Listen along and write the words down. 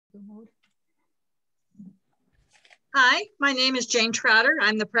Hi, my name is Jane Trotter.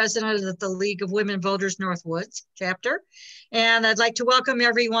 I'm the president of the League of Women Voters Northwoods chapter, and I'd like to welcome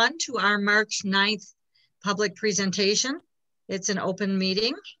everyone to our March 9th public presentation. It's an open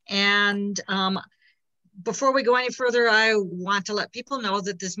meeting, and before we go any further, I want to let people know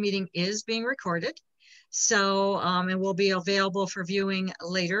that this meeting is being recorded, so it will be available for viewing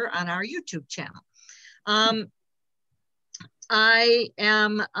later on our YouTube channel.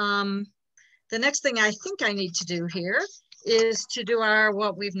 The next thing I think I need to do here is to do our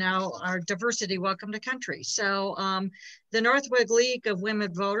diversity welcome to country. So the Northwood League of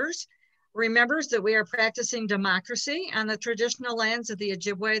Women Voters remembers that we are practicing democracy on the traditional lands of the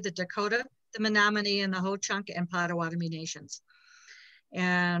Ojibwe, the Dakota, the Menominee, and the Ho-Chunk and Potawatomi nations.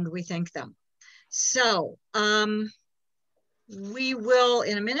 And we thank them. So we will,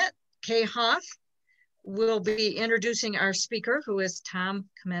 in a minute, Kay Hoff will be introducing our speaker, who is Atty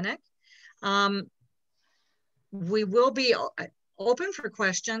Kamenick. We will be open for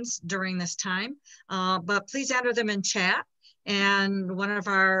questions during this time, but please enter them in chat, and one of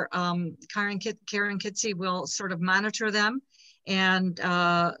our Karen Kitsey will sort of monitor them, and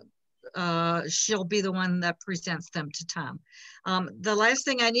she'll be the one that presents them to Tom. The last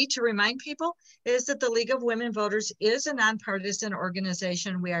thing I need to remind people is that the League of Women Voters is a nonpartisan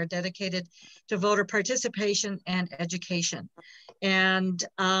organization. We are dedicated to voter participation and education. And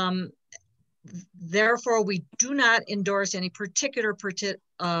therefore, we do not endorse any particular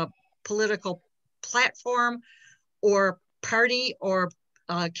political platform or party or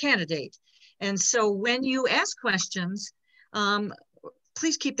candidate. And so when you ask questions,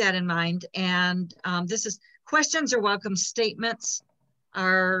 please keep that in mind. And questions are welcome. Statements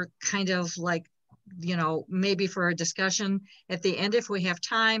are kind of like, maybe for a discussion at the end if we have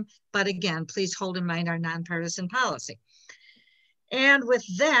time. But again, please hold in mind our nonpartisan policy. And with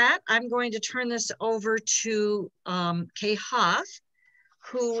that, I'm going to turn this over to Kay Hoff,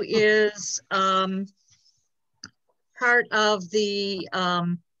 who is part of the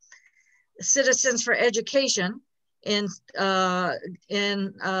Citizens for Education in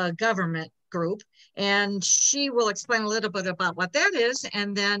government group. And she will explain a little bit about what that is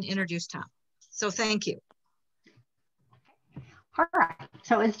and then introduce Tom. So thank you. All right,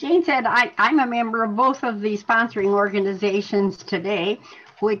 so as Jane said, I'm a member of both of the sponsoring organizations today,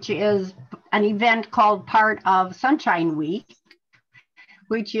 which is an event called part of Sunshine Week,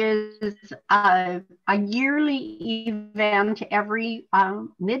 which is a yearly event every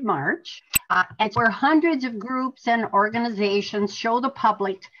mid-March. It's where hundreds of groups and organizations show the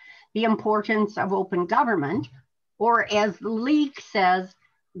public the importance of open government, or as the League says,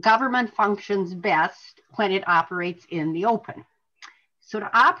 government functions best when it operates in the open. So to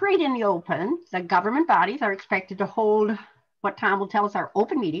operate in the open, the government bodies are expected to hold what Tom will tell us are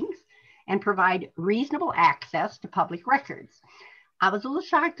open meetings and provide reasonable access to public records. I was a little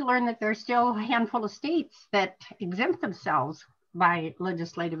shocked to learn that there's still a handful of states that exempt themselves by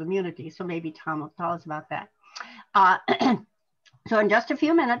legislative immunity. So maybe Tom will tell us about that. So in just a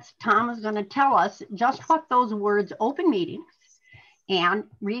few minutes, Tom is going to tell us just what those words open meetings and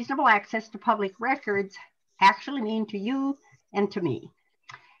reasonable access to public records actually mean to you and to me.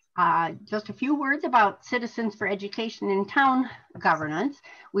 Just a few words about Citizens for Education in Town Governance.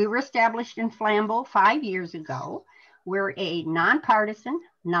 We were established in Flambeau 5 years ago. We're a nonpartisan,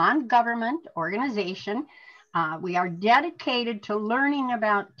 non-government organization. We are dedicated to learning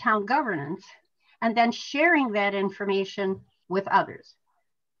about town governance and then sharing that information with others.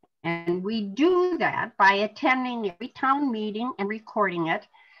 And we do that by attending every town meeting and recording it.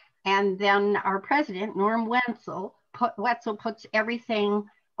 And then our president, Norm Wetzel, puts everything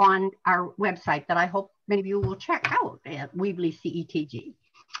on our website that I hope many of you will check out at Weebly CETG.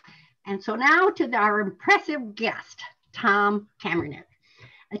 And so now to our impressive guest, Atty Kamenick.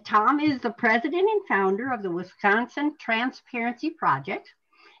 Tom is the president and founder of the Wisconsin Transparency Project.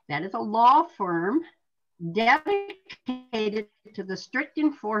 That is a law firm dedicated to the strict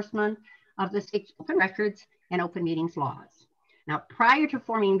enforcement of the state's open records and open meetings laws. Now, prior to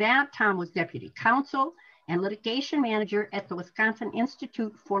forming that, Tom was deputy counsel and litigation manager at the Wisconsin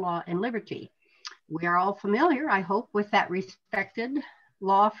Institute for Law and Liberty. We are all familiar, I hope, with that respected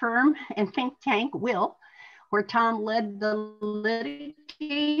law firm and think tank, WILL, where Tom led the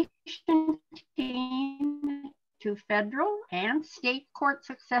litigation team to federal and state court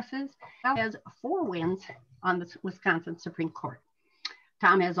successes, as well as 4 wins on the Wisconsin Supreme Court.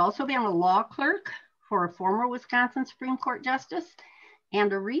 Tom has also been a law clerk for a former Wisconsin Supreme Court justice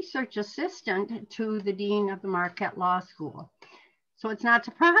and a research assistant to the dean of the Marquette Law School. So it's not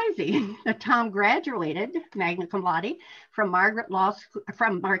surprising that Tom graduated magna cum laude from Marquette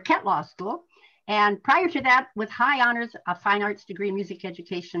Law School, and prior to that, with high honors, a fine arts degree in music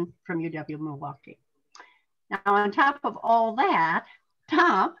education from UW-Milwaukee. Now, on top of all that,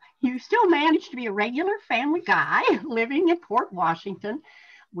 Tom, you still manage to be a regular family guy living in Port Washington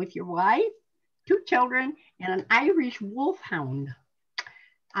with your wife, 2 children, and an Irish wolfhound.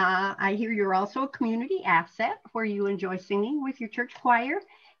 I hear you're also a community asset where you enjoy singing with your church choir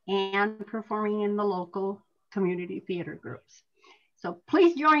and performing in the local community theater groups. So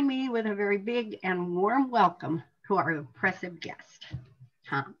please join me with a very big and warm welcome to our impressive guest,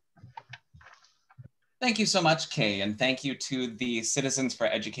 Tom. Thank you so much, Kay, and thank you to the Citizens for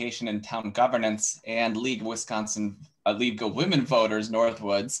Education and Town Governance and League of Women Voters,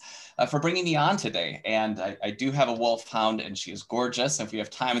 Northwoods, for bringing me on today. And I do have a wolfhound, and she is gorgeous. If we have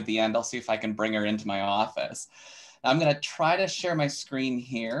time at the end, I'll see if I can bring her into my office. I'm going to try to share my screen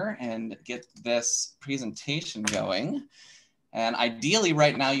here and get this presentation going. And ideally,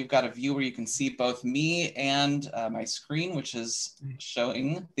 right now, you've got a view where you can see both me and my screen, which is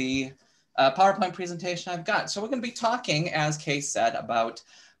showing the PowerPoint presentation I've got. So we're going to be talking, as Kay said, about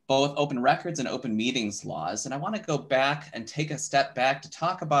both open records and open meetings laws. And I want to go back and take a step back to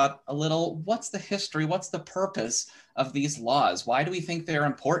talk about a little, what's the history, what's the purpose of these laws? Why do we think they're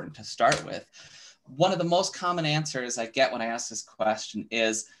important to start with? One of the most common answers I get when I ask this question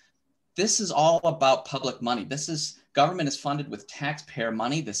is, this is all about public money. Government is funded with taxpayer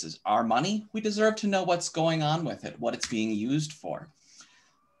money. This is our money. We deserve to know what's going on with it, what it's being used for.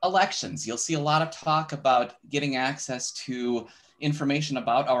 Elections, you'll see a lot of talk about getting access to information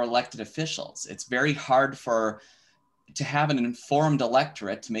about our elected officials. It's very hard to have an informed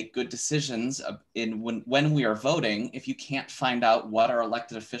electorate to make good decisions when we are voting if you can't find out what our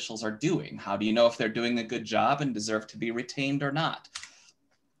elected officials are doing. How do you know if they're doing a good job and deserve to be retained or not?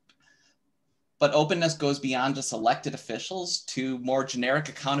 But openness goes beyond just elected officials to more generic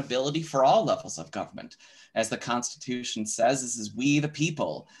accountability for all levels of government. As the Constitution says, this is we the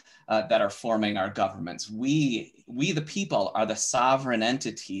people that are forming our governments. We the people are the sovereign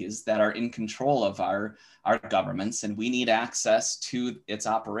entities that are in control of our governments, and we need access to its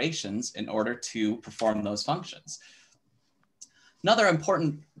operations in order to perform those functions. Another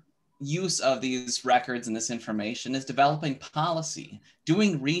important use of these records and this information is developing policy,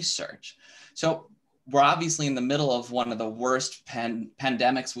 doing research. So we're obviously in the middle of one of the worst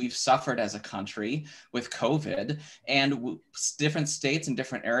pandemics we've suffered as a country with COVID, and different states and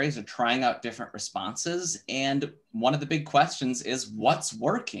different areas are trying out different responses. And one of the big questions is what's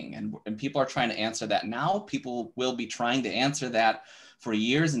working? And people are trying to answer that now. People will be trying to answer that for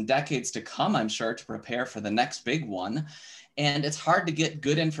years and decades to come, I'm sure, to prepare for the next big one. And it's hard to get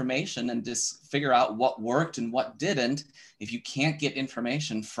good information and just figure out what worked and what didn't if you can't get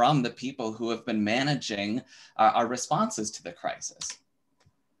information from the people who have been managing our responses to the crisis.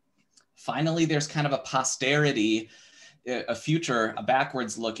 Finally, there's kind of a posterity, a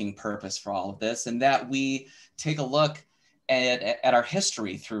backwards looking purpose for all of this, and that we take a look at our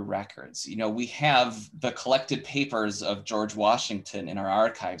history through records. You know, we have the collected papers of George Washington in our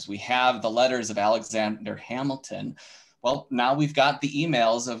archives. We have the letters of Alexander Hamilton. Well, now we've got the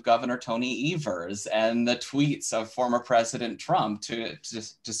emails of Governor Tony Evers and the tweets of former President Trump to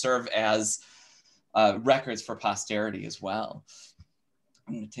serve as records for posterity as well.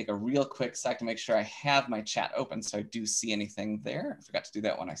 I'm going to take a real quick sec to make sure I have my chat open so I do see anything there. I forgot to do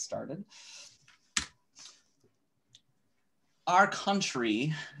that when I started. Our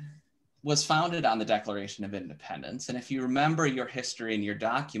country was founded on the Declaration of Independence. And if you remember your history in your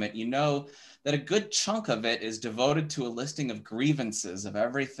document, you know that a good chunk of it is devoted to a listing of grievances of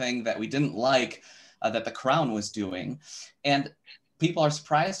everything that we didn't like that the Crown was doing. And people are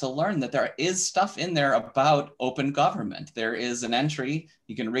surprised to learn that there is stuff in there about open government. There is an entry,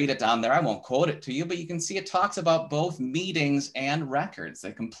 you can read it down there, I won't quote it to you, but you can see it talks about both meetings and records.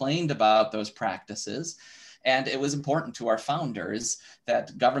 They complained about those practices. And it was important to our founders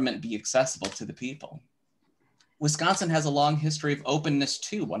that government be accessible to the people. Wisconsin has a long history of openness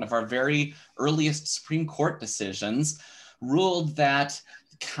too. One of our very earliest Supreme Court decisions ruled that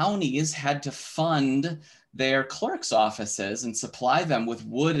counties had to fund their clerk's offices and supply them with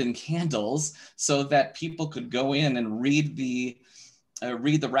wood and candles so that people could go in and read the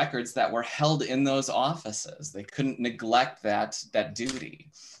records that were held in those offices. They couldn't neglect that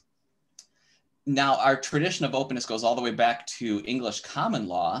duty. Now, our tradition of openness goes all the way back to English common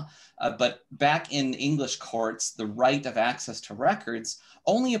law, but back in English courts, the right of access to records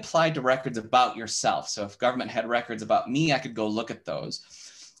only applied to records about yourself. So if government had records about me, I could go look at those.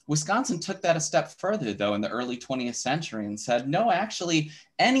 Wisconsin took that a step further, though, in the early 20th century and said, no, actually,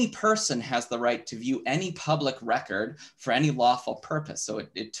 any person has the right to view any public record for any lawful purpose. So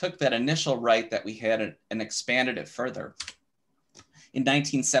it took that initial right that we had and expanded it further. In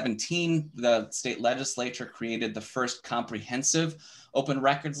 1917, the state legislature created the first comprehensive open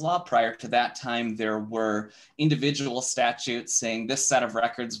records law. Prior to that time, there were individual statutes saying this set of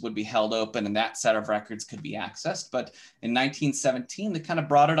records would be held open and that set of records could be accessed. But in 1917, they kind of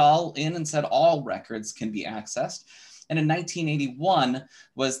brought it all in and said all records can be accessed. And in 1981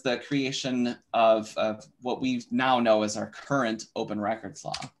 was the creation of what we now know as our current open records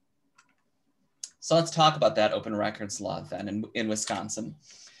law. So let's talk about that open records law then in Wisconsin.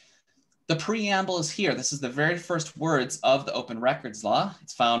 The preamble is here. This is the very first words of the open records law.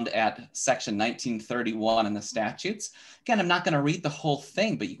 It's found at section 1931 in the statutes. Again, I'm not going to read the whole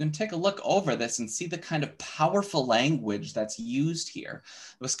thing, but you can take a look over this and see the kind of powerful language that's used here.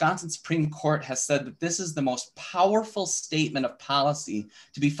 The Wisconsin Supreme Court has said that this is the most powerful statement of policy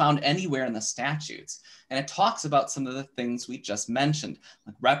to be found anywhere in the statutes. And it talks about some of the things we just mentioned,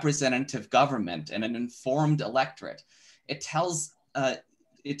 like representative government and an informed electorate. It tells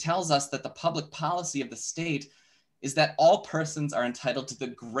us that the public policy of the state is that all persons are entitled to the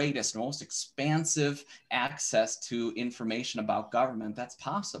greatest, most expansive access to information about government that's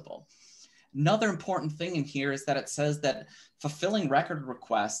possible. Another important thing in here is that it says that fulfilling record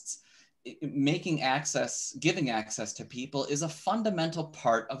requests, giving access to people is a fundamental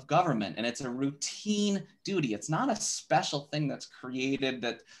part of government, and it's a routine duty. It's not a special thing that's created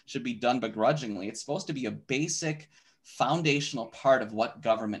that should be done begrudgingly. It's supposed to be a basic foundational part of what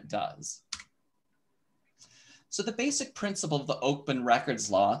government does. So the basic principle of the open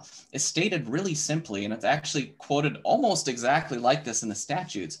records law is stated really simply, and it's actually quoted almost exactly like this in the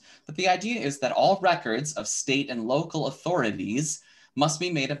statutes. But the idea is that all records of state and local authorities must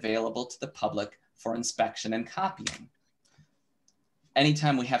be made available to the public for inspection and copying.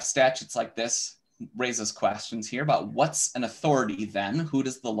 Anytime we have statutes like this, raises questions here about what's an authority then, who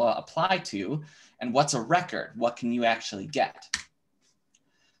does the law apply to, and what's a record, what can you actually get?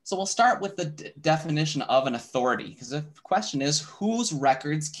 So we'll start with the definition of an authority, because the question is, whose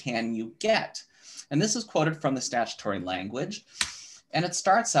records can you get? And this is quoted from the statutory language, and it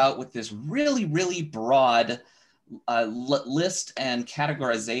starts out with this really, really broad list and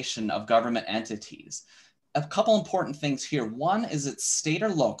categorization of government entities. A couple important things here. One is it's state or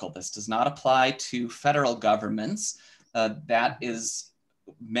local. This does not apply to federal governments. That is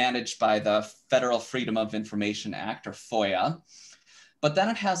managed by the Federal Freedom of Information Act, or FOIA. But then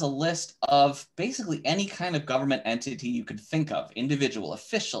it has a list of basically any kind of government entity you could think of: individual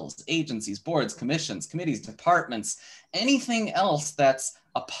officials, agencies, boards, commissions, committees, departments, anything else that's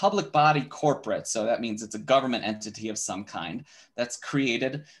a public body corporate. So that means it's a government entity of some kind that's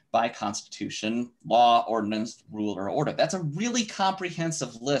created by constitution, law, ordinance, rule, or order. That's a really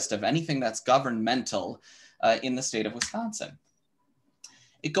comprehensive list of anything that's governmental in the state of Wisconsin.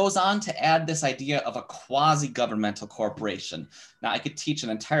 It goes on to add this idea of a quasi-governmental corporation. Now, I could teach an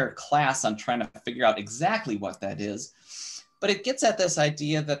entire class on trying to figure out exactly what that is, but it gets at this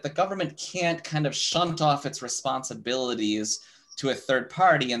idea that the government can't kind of shunt off its responsibilities to a third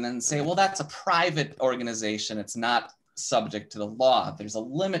party and then say, well, that's a private organization. It's not subject to the law. There's a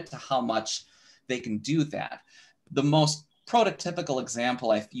limit to how much they can do that. The most prototypical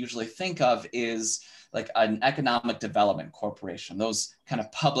example I usually think of is like an economic development corporation. Those kind of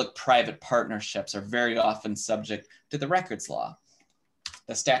public-private partnerships are very often subject to the records law.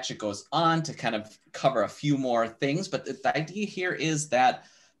 The statute goes on to kind of cover a few more things, but the idea here is that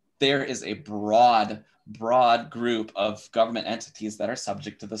there is a broad group of government entities that are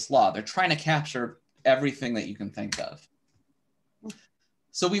subject to this law. They're trying to capture everything that you can think of.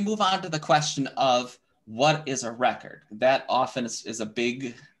 So we move on to the question of what is a record? That often is a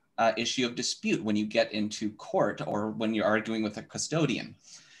big issue of dispute when you get into court or when you're arguing with a custodian.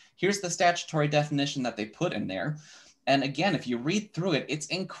 Here's the statutory definition that they put in there. And again, if you read through it, it's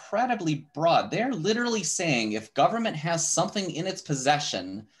incredibly broad. They're literally saying if government has something in its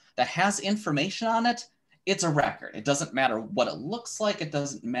possession that has information on it, it's a record. It doesn't matter what it looks like. It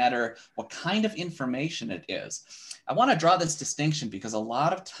doesn't matter what kind of information it is. I want to draw this distinction because a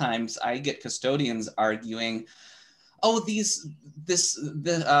lot of times I get custodians arguing, oh, this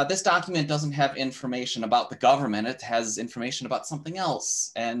document doesn't have information about the government. It has information about something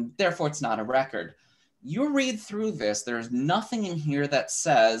else, and therefore it's not a record. You read through this, there's nothing in here that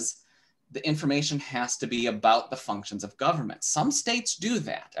says the information has to be about the functions of government. Some states do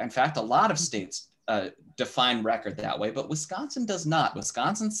that. In fact, a lot of states define record that way, but Wisconsin does not.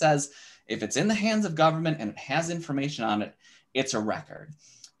 Wisconsin says if it's in the hands of government and it has information on it, it's a record.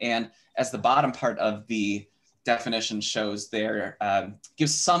 And as the bottom part of the definition shows there,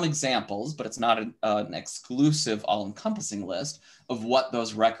 gives some examples, but it's not an exclusive all-encompassing list of what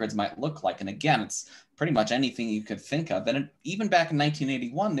those records might look like. And again, it's pretty much anything you could think of. And even back in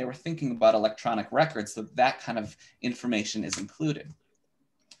 1981, they were thinking about electronic records, so that kind of information is included.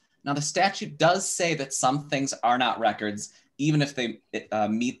 Now, the statute does say that some things are not records, even if they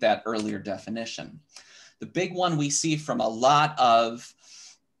meet that earlier definition. The big one we see from a lot of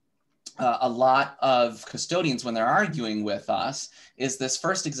custodians when they're arguing with us is this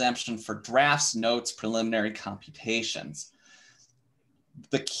first exemption for drafts, notes, preliminary computations.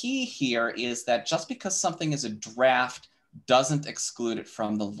 The key here is that just because something is a draft doesn't exclude it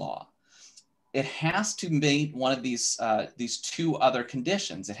from the law. It has to meet one of these two other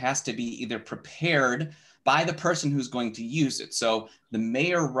conditions. It has to be either prepared by the person who's going to use it. So the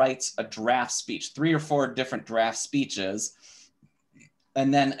mayor writes a draft speech, 3 or 4 different draft speeches,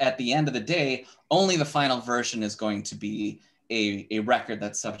 and then at the end of the day, only the final version is going to be a record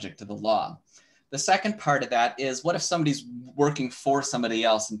that's subject to the law. The second part of that is, what if somebody's working for somebody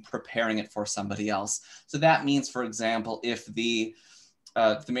else and preparing it for somebody else? So that means, for example, if the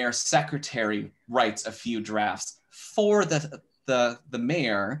mayor's secretary writes a few drafts for the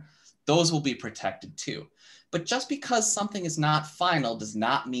mayor, those will be protected too. But just because something is not final does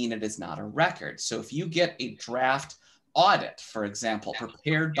not mean it is not a record. So if you get a draft audit, for example,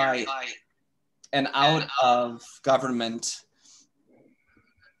 prepared by an out-of-government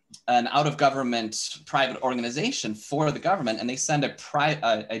private organization for the government, and they send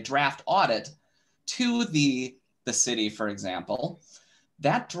a draft audit to the city, for example,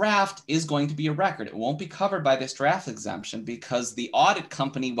 that draft is going to be a record. It won't be covered by this draft exemption because the audit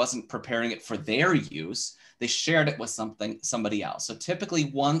company wasn't preparing it for their use. They shared it with somebody else. So typically,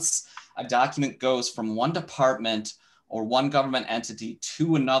 once a document goes from one department or one government entity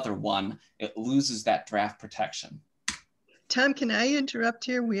to another one, it loses that draft protection. Tom, can I interrupt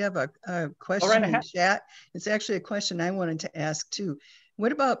here? We have a question in chat. It's actually a question I wanted to ask too.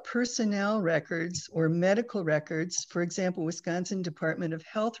 What about personnel records or medical records? For example, Wisconsin Department of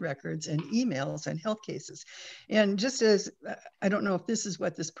Health records and emails and health cases. And just as, I don't know if this is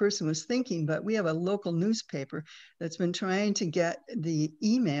what this person was thinking, but we have a local newspaper that's been trying to get the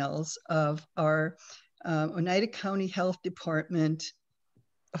emails of our Oneida County Health Department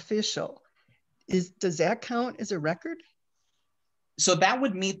official. Does that count as a record? So that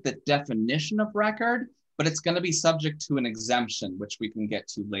would meet the definition of record, but it's going to be subject to an exemption, which we can get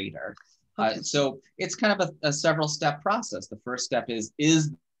to later. Okay. So it's kind of a several step process. The first step is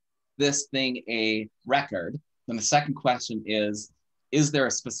this thing a record? Then the second question is there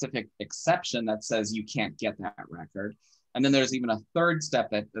a specific exception that says you can't get that record? And then there's even a third step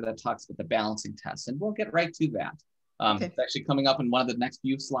that talks about the balancing test, and we'll get right to that. Okay. It's actually coming up in one of the next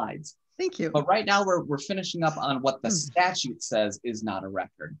few slides. Thank you. But right now we're finishing up on what the statute says is not a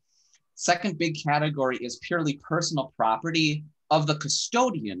record. Second big category is purely personal property of the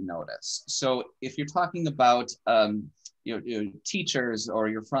custodian notice. So if you're talking about teachers or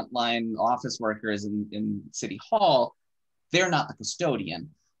your frontline office workers in City Hall, they're not the custodian.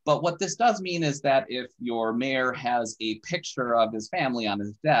 But what this does mean is that if your mayor has a picture of his family on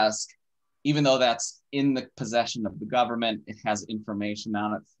his desk, even though that's in the possession of the government, it has information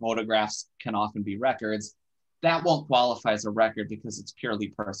on it, photographs can often be records, that won't qualify as a record because it's purely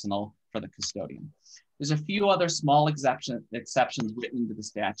personal for the custodian. There's a few other small exceptions written into the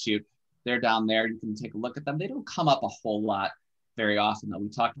statute. They're down there, you can take a look at them. They don't come up a whole lot very often though. We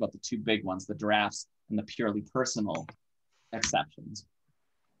talked about the two big ones, the drafts and the purely personal exceptions.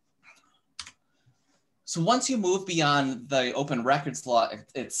 So once you move beyond the open records law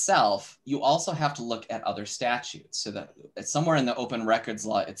itself, you also have to look at other statutes. So that somewhere in the open records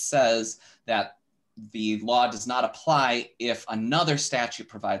law, it says that the law does not apply if another statute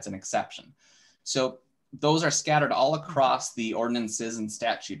provides an exception. So those are scattered all across the ordinances and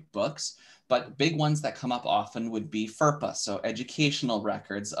statute books, but big ones that come up often would be FERPA. So educational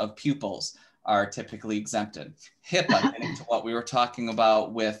records of pupils are typically exempted. HIPAA, getting to what we were talking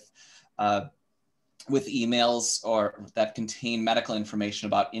about with emails or that contain medical information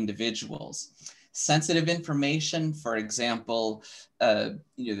about individuals. Sensitive information, for example, the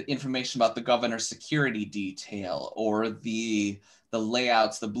information about the governor's security detail or the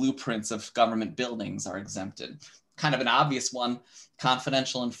layouts, the blueprints of government buildings are exempted. Kind of an obvious one,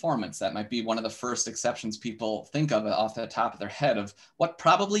 confidential informants. That might be one of the first exceptions people think of off the top of their head of what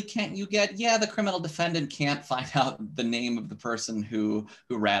probably can't you get? Yeah, the criminal defendant can't find out the name of the person who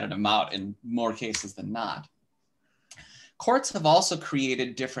ratted him out in more cases than not. Courts have also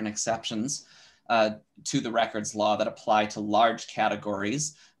created different exceptions to the records law that apply to large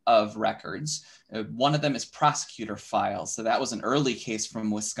categories of records. One of them is prosecutor files. So that was an early case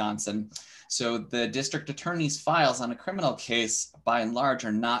from Wisconsin. So the district attorney's files on a criminal case, by and large,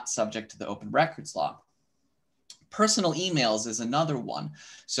 are not subject to the open records law. Personal emails is another one.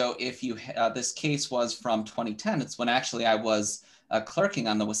 So if you, this case was from 2010, it's when actually I was clerking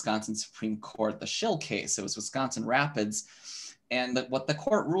on the Wisconsin Supreme Court, the Schill case. It was Wisconsin Rapids. And what the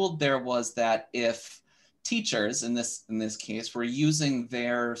court ruled there was that if teachers in this case were using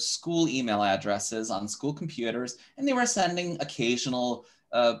their school email addresses on school computers and they were sending occasional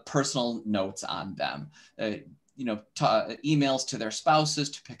personal notes on them, emails to their spouses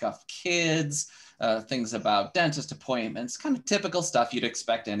to pick up kids, things about dentist appointments, kind of typical stuff you'd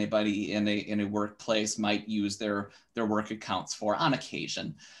expect anybody in a workplace might use their work accounts for on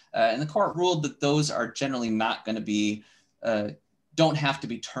occasion. And the court ruled that those are generally not going to be, don't have to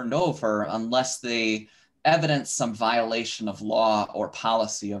be turned over unless they evidence some violation of law or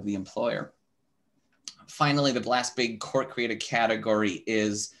policy of the employer. Finally, the last big court-created category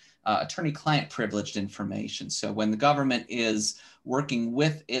is attorney-client privileged information. So when the government is working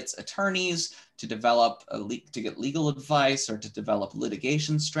with its attorneys to develop, to get legal advice or to develop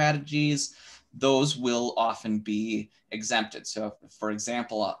litigation strategies, those will often be exempted. So for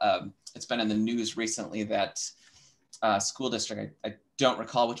example, it's been in the news recently that school district, I don't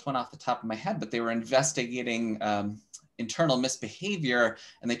recall which one off the top of my head, but they were investigating internal misbehavior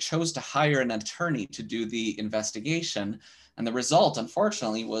and they chose to hire an attorney to do the investigation. And the result,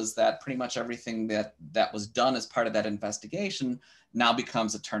 unfortunately, was that pretty much everything that was done as part of that investigation now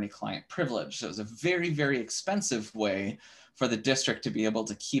becomes attorney-client privilege. So it was a very, very expensive way for the district to be able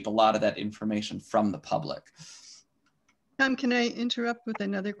to keep a lot of that information from the public. Tom, can I interrupt with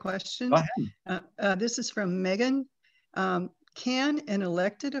another question? Go ahead. This is from Megan. Can an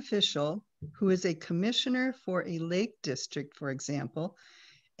elected official who is a commissioner for a lake district, for example,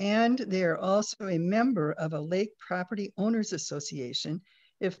 and they are also a member of a lake property owners association,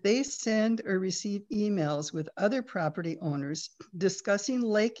 if they send or receive emails with other property owners discussing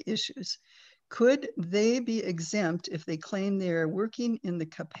lake issues, could they be exempt if they claim they are working in the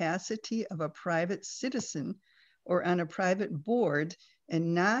capacity of a private citizen or on a private board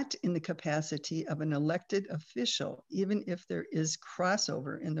and not in the capacity of an elected official, even if there is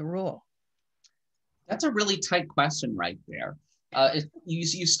crossover in the role? That's a really tight question right there.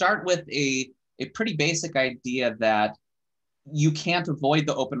 You start with a pretty basic idea that you can't avoid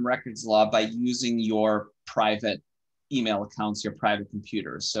the open records law by using your private email accounts, your private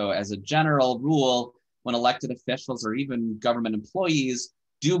computers. So as a general rule, when elected officials or even government employees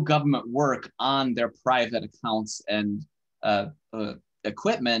do government work on their private accounts and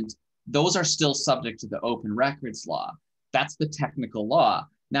equipment, those are still subject to the open records law. That's the technical law.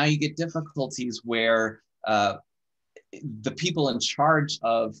 Now you get difficulties where the people in charge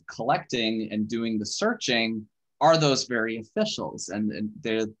of collecting and doing the searching are those very officials, and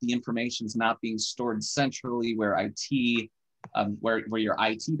the information is not being stored centrally where IT, where your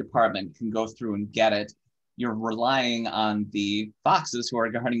IT department can go through and get it. You're relying on the foxes who are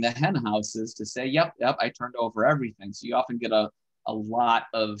guarding the hen houses to say, yep, I turned over everything. So you often get a lot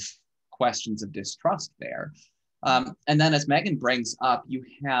of questions of distrust there. And then as Megan brings up, you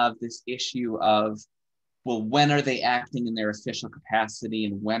have this issue of, well, when are they acting in their official capacity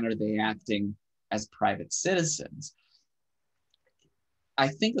and when are they acting as private citizens? I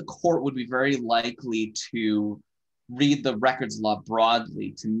think a court would be very likely to read the records law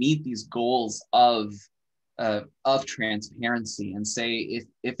broadly to meet these goals of transparency and say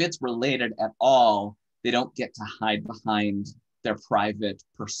if it's related at all, they don't get to hide behind their private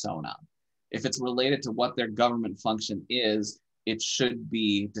persona. If it's related to what their government function is, it should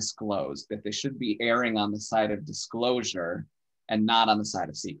be disclosed, that they should be erring on the side of disclosure and not on the side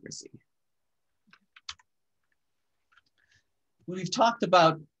of secrecy. We've talked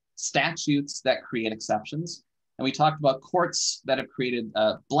about statutes that create exceptions, and we talked about courts that have created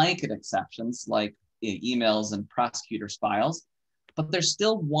blanket exceptions like emails and prosecutors' files, but there's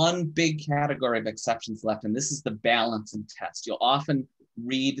still one big category of exceptions left, and this is the balancing test. You'll often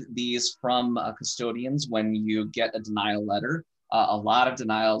read these from custodians when you get a denial letter. A lot of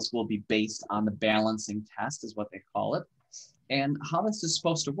denials will be based on the balancing test, is what they call it. And how this is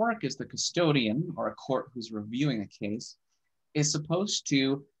supposed to work is the custodian or a court who's reviewing a case is supposed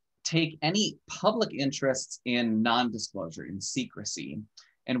to take any public interests in non-disclosure, in secrecy,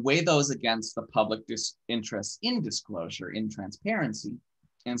 and weigh those against the public interests in disclosure, in transparency,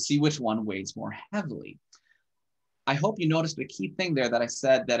 and see which one weighs more heavily. I hope you noticed a key thing there that I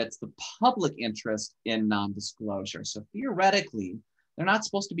said that it's the public interest in non-disclosure. So theoretically, they're not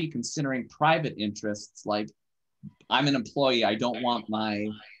supposed to be considering private interests like I'm an employee, I don't want my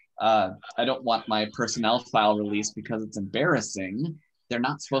personnel file released because it's embarrassing. They're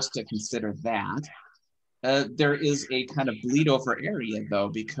not supposed to consider that. There is a kind of bleed over area though,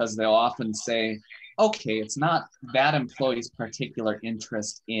 because they'll often say, okay, it's not that employee's particular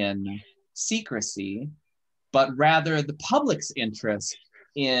interest in secrecy, but rather the public's interest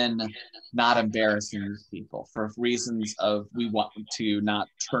in not embarrassing these people for reasons of we want to not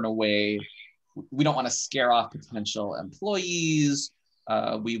turn away, we don't want to scare off potential employees.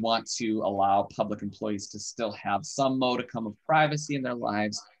 We want to allow public employees to still have some modicum of privacy in their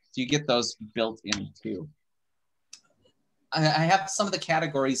lives. So you get those built in too. I have some of the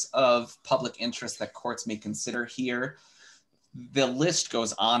categories of public interest that courts may consider here. The list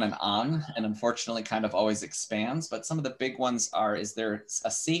goes on, and unfortunately kind of always expands, but some of the big ones are, is there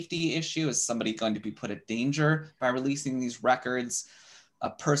a safety issue? Is somebody going to be put at danger by releasing these records?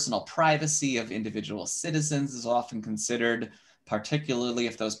 Personal privacy of individual citizens is often considered, particularly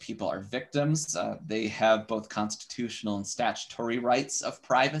if those people are victims. They have both constitutional and statutory rights of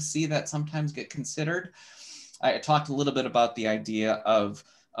privacy that sometimes get considered. I talked a little bit about the idea of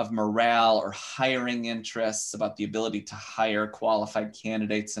morale or hiring interests, about the ability to hire qualified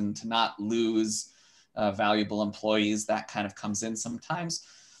candidates and to not lose valuable employees. That kind of comes in sometimes.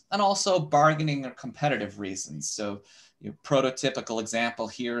 And also bargaining or competitive reasons. So prototypical example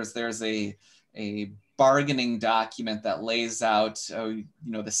here is there's a bargaining document that lays out,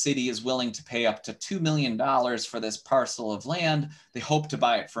 the city is willing to pay up to $2 million for this parcel of land. They hope to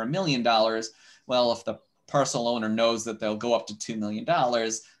buy it for $1 million. Well, if the parcel owner knows that they'll go up to $2 million,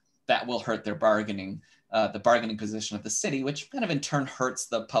 that will hurt their the bargaining position of the city, which kind of in turn hurts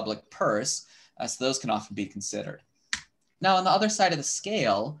the public purse. So those can often be considered. Now, on the other side of the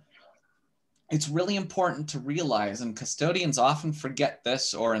scale, it's really important to realize, and custodians often forget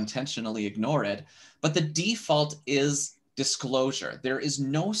this or intentionally ignore it, but the default is disclosure. There is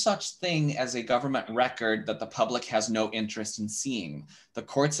no such thing as a government record that the public has no interest in seeing. The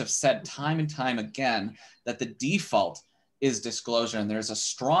courts have said time and time again that the default is disclosure, and there's a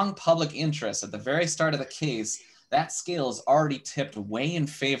strong public interest at the very start of the case. That scale is already tipped way in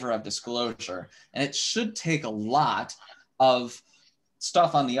favor of disclosure, and it should take a lot of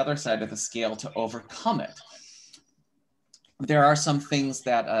stuff on the other side of the scale to overcome it. There are some things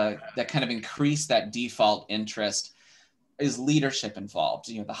that kind of increase that default interest. Is leadership involved?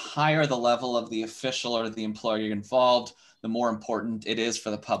 The higher the level of the official or the employer involved, the more important it is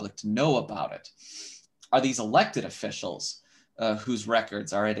for the public to know about it. Are these elected officials whose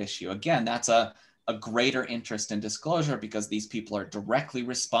records are at issue? Again, that's a greater interest in disclosure because these people are directly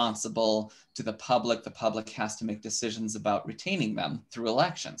responsible to the public. The public has to make decisions about retaining them through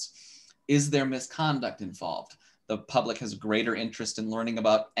elections. Is there misconduct involved? The public has a greater interest in learning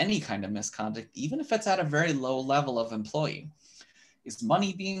about any kind of misconduct, even if it's at a very low level of employee. Is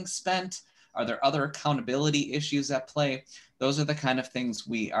money being spent? Are there other accountability issues at play? Those are the kind of things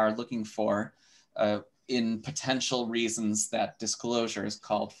we are looking for in potential reasons that disclosure is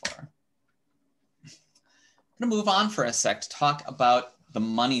called for. I'm going to move on for a sec to talk about the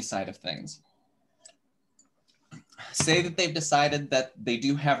money side of things. Say that they've decided that they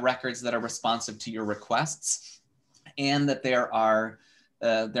do have records that are responsive to your requests and that there are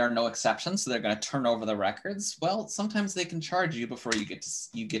no exceptions, so they're going to turn over the records. Well, sometimes they can charge you before you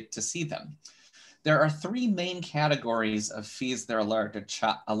get to see them. There are three main categories of fees they're allowed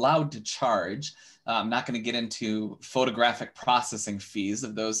to charge. I'm not going to get into photographic processing fees.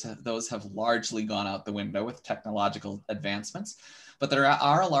 Those have largely gone out the window with technological advancements, but they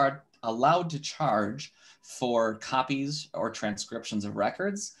are allowed to charge for copies or transcriptions of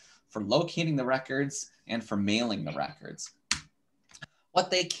records, for locating the records, and for mailing the records. What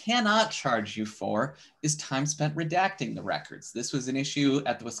they cannot charge you for is time spent redacting the records. This was an issue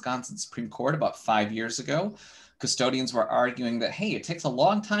at the Wisconsin Supreme Court about 5 years ago. Custodians were arguing that, hey, it takes a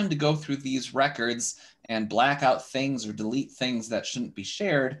long time to go through these records and black out things or delete things that shouldn't be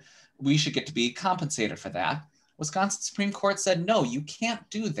shared. We should get to be compensated for that. Wisconsin Supreme Court said, no, you can't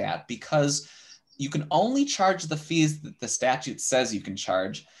do that because you can only charge the fees that the statute says you can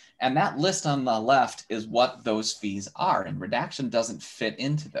charge. And that list on the left is what those fees are, and redaction doesn't fit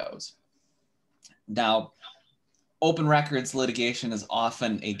into those. Now, open records litigation is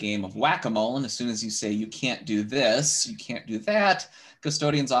often a game of whack-a-mole, and as soon as you say you can't do this, you can't do that,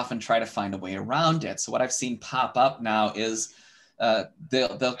 custodians often try to find a way around it. So what I've seen pop up now is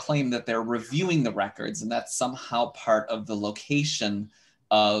they'll claim that they're reviewing the records, and that's somehow part of the location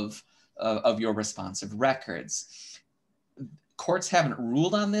of your responsive records. Courts haven't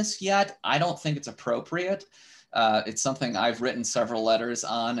ruled on this yet. I don't think it's appropriate. It's something I've written several letters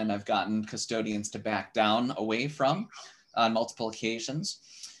on, and I've gotten custodians to back down away from on multiple occasions.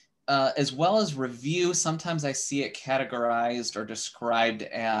 As well as review, sometimes I see it categorized or described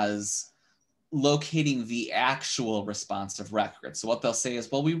as locating the actual responsive record. So what they'll say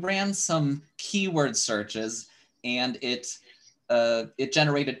is, well, we ran some keyword searches and it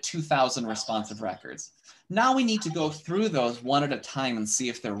generated 2,000 responsive records. Now we need to go through those one at a time and see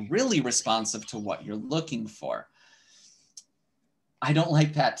if they're really responsive to what you're looking for. I don't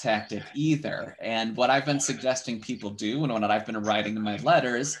like that tactic either. And what I've been suggesting people do, and what I've been writing in my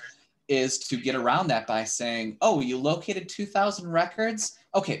letters, is to get around that by saying, oh, you located 2,000 records?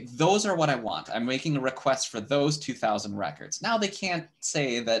 Okay, those are what I want. I'm making a request for those 2,000 records. Now they can't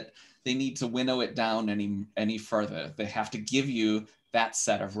say that they need to winnow it down any further. They have to give you that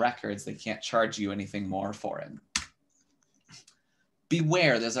set of records. They can't charge you anything more for it.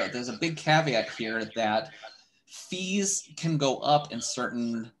 Beware, there's a big caveat here that fees can go up in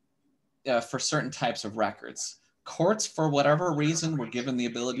for certain types of records. Courts, for whatever reason, were given the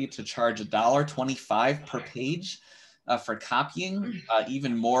ability to charge $1.25 per page for copying,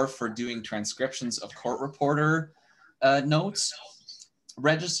 even more for doing transcriptions of court reporter notes.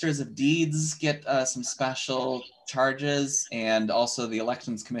 Registers of deeds get some special charges, and also the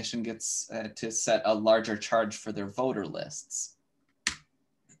Elections Commission gets to set a larger charge for their voter lists.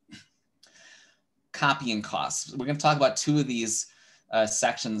 Copying costs. We're going to talk about two of these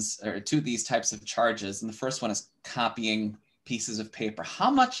sections, or two of these types of charges. And the first one is copying pieces of paper. How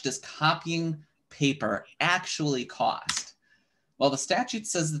much does copying paper actually cost? Well, the statute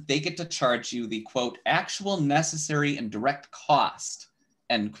says that they get to charge you the, quote, actual necessary and direct cost,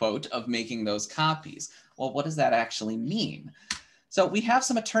 end quote, of making those copies. Well, what does that actually mean? So we have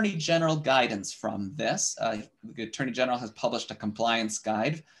some Attorney General guidance from this. The Attorney General has published a compliance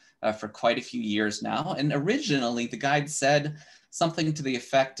guide for quite a few years now. And originally the guide said something to the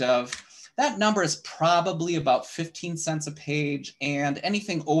effect of, that number is probably about 15 cents a page, and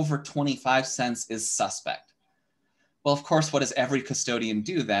anything over 25 cents is suspect. Well, of course, what does every custodian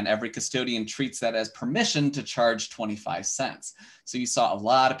do then? Every custodian treats that as permission to charge 25 cents. So you saw a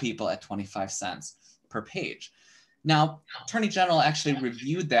lot of people at 25 cents per page. Now, Attorney General actually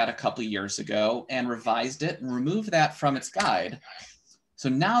reviewed that a couple of years ago and revised it and removed that from its guide. So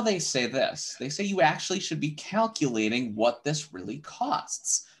now they say this, they say you actually should be calculating what this really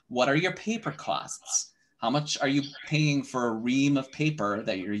costs. What are your paper costs? How much are you paying for a ream of paper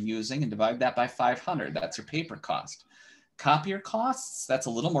that you're using, and divide that by 500, that's your paper cost. Copier costs, that's a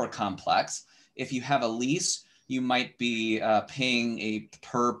little more complex. If you have a lease, you might be paying a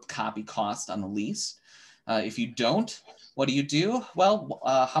per copy cost on the lease. If you don't, what do? Well,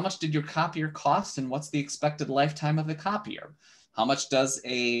 how much did your copier cost, and what's the expected lifetime of the copier? How much does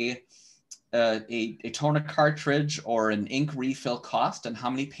a toner cartridge or an ink refill cost, and how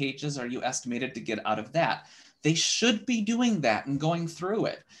many pages are you estimated to get out of that? They should be doing that and going through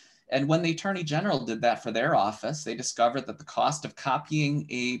it. And when the Attorney General did that for their office, they discovered that the cost of copying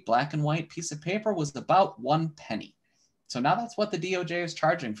a black and white piece of paper was about 1 penny. So now that's what the DOJ is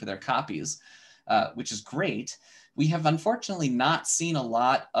charging for their copies, which is great. We have unfortunately not seen a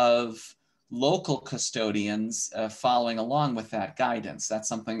lot of local custodians following along with that guidance. That's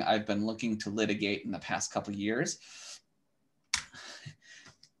something I've been looking to litigate in the past couple of years.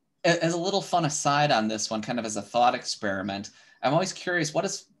 As a little fun aside on this one, kind of as a thought experiment, I'm always curious, what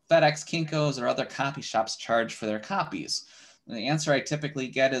does FedEx, Kinko's, or other copy shops charge for their copies? And the answer I typically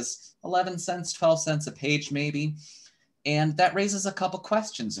get is 11 cents, 12 cents a page maybe. And that raises a couple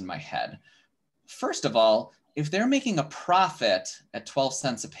questions in my head. First of all, if they're making a profit at 12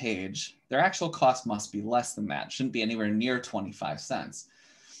 cents a page, their actual cost must be less than that. It shouldn't be anywhere near 25 cents.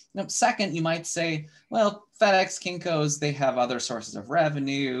 Now, second, you might say, well, FedEx, Kinko's, they have other sources of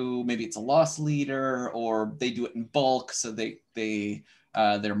revenue. Maybe it's a loss leader, or they do it in bulk, so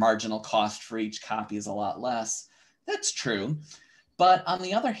their marginal cost for each copy is a lot less. That's true. But on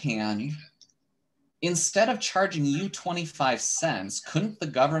the other hand, instead of charging you 25 cents, couldn't the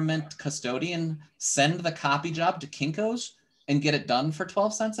government custodian send the copy job to Kinko's and get it done for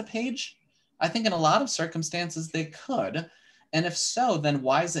 12 cents a page? I think in a lot of circumstances they could. And if so, then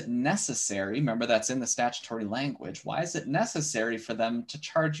why is it necessary? Remember, that's in the statutory language. Why is it necessary for them to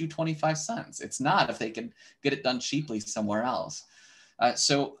charge you 25 cents? It's not if they can get it done cheaply somewhere else.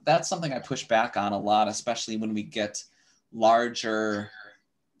 So that's something I push back on a lot, especially when we get larger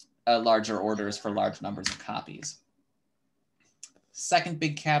orders for large numbers of copies. Second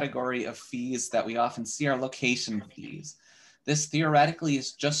big category of fees that we often see are location fees. This theoretically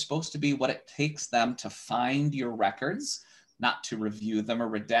is just supposed to be what it takes them to find your records, not to review them or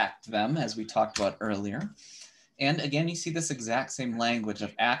redact them, as we talked about earlier. And again, you see this exact same language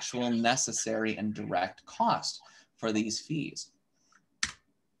of actual, necessary, and direct cost for these fees.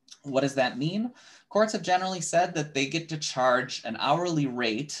 What does that mean? Courts have generally said that they get to charge an hourly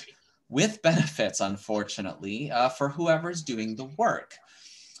rate with benefits, unfortunately, for whoever's doing the work.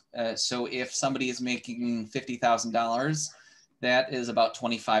 So if somebody is making $50,000, that is about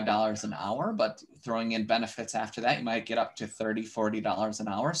 $25 an hour, but throwing in benefits after that, you might get up to $30, $40 an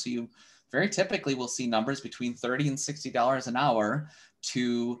hour. So you very typically will see numbers between $30 and $60 an hour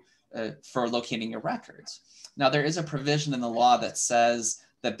for locating your records. Now, there is a provision in the law that says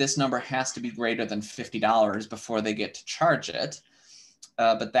that this number has to be greater than $50 before they get to charge it.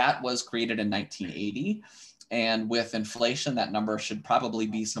 But that was created in 1980. And with inflation, that number should probably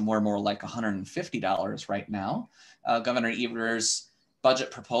be somewhere more like $150 right now. Governor Evers's budget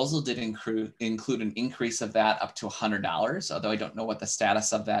proposal did include an increase of that up to $100, although I don't know what the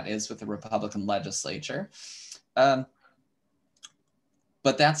status of that is with the Republican legislature. But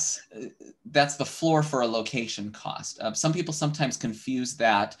that's the floor for a location cost. Some people sometimes confuse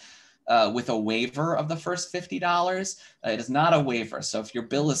that with a waiver of the first $50. It is not a waiver. So if your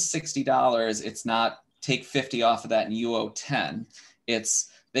bill is $60, it's not take 50 off of that and you owe 10. It's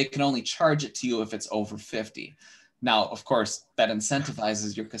they can only charge it to you if it's over 50. Now, of course, that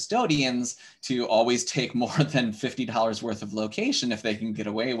incentivizes your custodians to always take more than $50 worth of location if they can get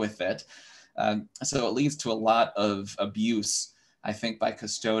away with it. So it leads to a lot of abuse, I think, by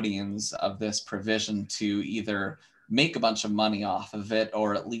custodians of this provision to either make a bunch of money off of it,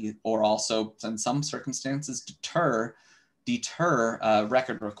 or at least, or also in some circumstances deter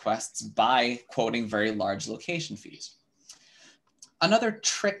record requests by quoting very large location fees. Another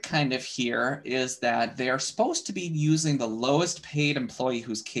trick kind of here is that they are supposed to be using the lowest paid employee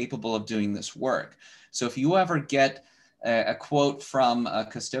who's capable of doing this work. So if you ever get a quote from a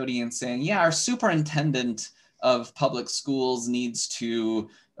custodian saying, yeah, our superintendent of public schools needs to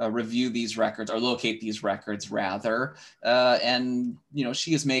review these records, or locate these records rather, and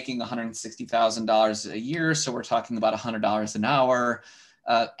she is making $160,000 a year, so we're talking about $100 an hour.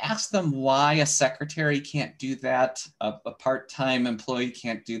 Ask them why a secretary can't do that, a part-time employee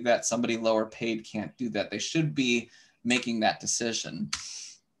can't do that, somebody lower paid can't do that. They should be making that decision.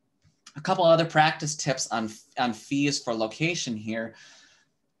 A couple other practice tips on fees for location here.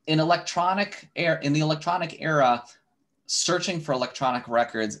 In the electronic era, searching for electronic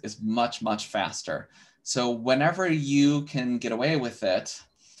records is much, much faster. So whenever you can get away with it,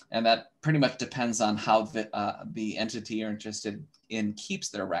 and that pretty much depends on how the entity you're interested in keeps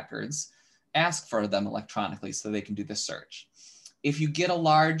their records, ask for them electronically so they can do the search. If you get a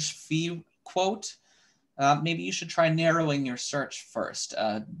large fee quote, maybe you should try narrowing your search first.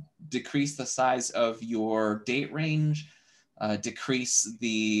 Decrease the size of your date range, decrease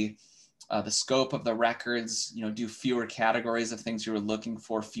the scope of the records, do fewer categories of things you were looking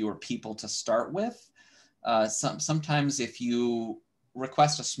for, fewer people to start with. Sometimes if you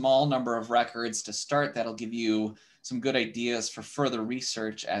request a small number of records to start, that'll give you some good ideas for further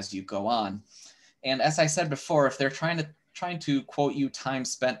research as you go on. And as I said before, if they're trying to quote you time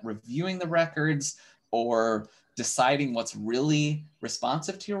spent reviewing the records or deciding what's really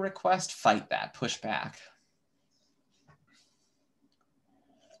responsive to your request, fight that, push back.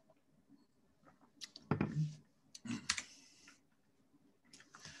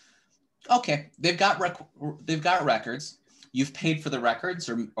 Okay, they've got records. You've paid for the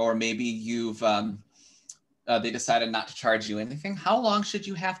records, or maybe you've they decided not to charge you anything. How long should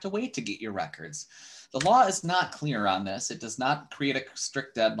you have to wait to get your records? The law is not clear on this. It does not create a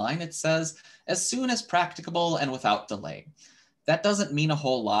strict deadline. It says as soon as practicable and without delay. That doesn't mean a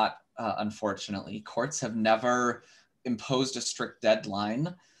whole lot, unfortunately. Courts have never imposed a strict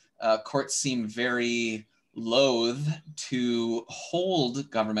deadline. Courts seem very loath to hold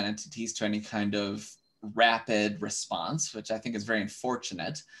government entities to any kind of rapid response, which I think is very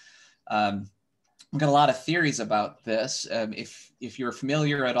unfortunate. I've got a lot of theories about this. If you're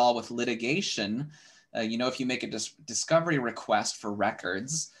familiar at all with litigation, if you make a discovery request for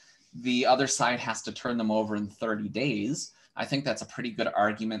records, the other side has to turn them over in 30 days. I think that's a pretty good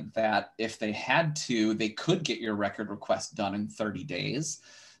argument that if they had to, they could get your record request done in 30 days.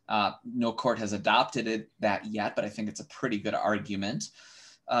 No court has adopted that yet, but I think it's a pretty good argument.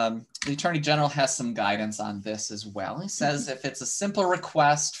 The Attorney General has some guidance on this as well. He says if it's a simple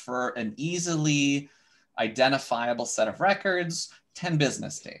request for an easily identifiable set of records, 10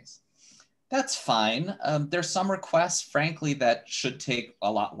 business days. That's fine. There's some requests, frankly, that should take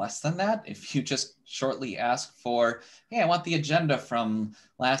a lot less than that. If you just shortly ask for, hey, I want the agenda from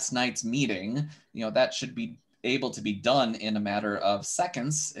last night's meeting, that should be able to be done in a matter of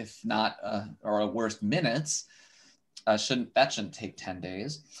seconds, if not, or at worst, minutes. That shouldn't take 10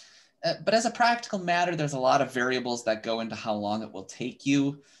 days. But as a practical matter, there's a lot of variables that go into how long it will take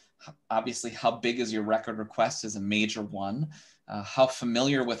you. Obviously, how big is your record request is a major one. How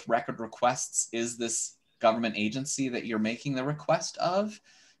familiar with record requests is this government agency that you're making the request of?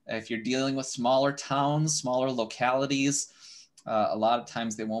 If you're dealing with smaller towns, smaller localities, a lot of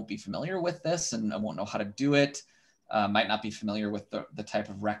times they won't be familiar with this and won't know how to do it, might not be familiar with the type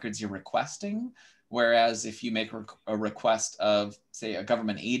of records you're requesting. Whereas if you make a request of, say, a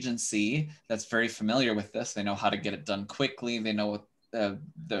government agency that's very familiar with this, they know how to get it done quickly, they know what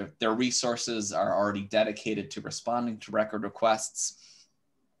their resources are already dedicated to responding to record requests.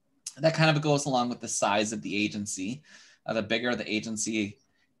 That kind of goes along with the size of the agency. The bigger the agency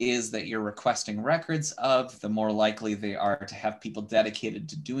is that you're requesting records of, the more likely they are to have people dedicated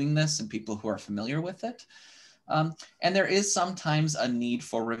to doing this and people who are familiar with it. And there is sometimes a need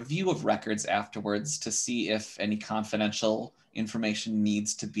for review of records afterwards to see if any confidential information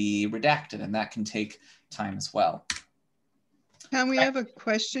needs to be redacted, and that can take time as well. Tom, we have a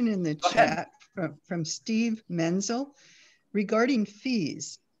question in the chat from Steve Menzel regarding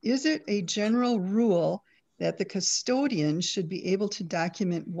fees. Is it a general rule that the custodian should be able to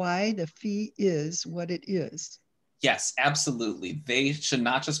document why the fee is what it is? Yes, absolutely. They should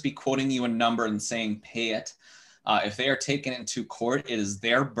not just be quoting you a number and saying pay it. If they are taken into court, it is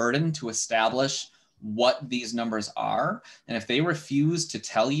their burden to establish what these numbers are. And if they refuse to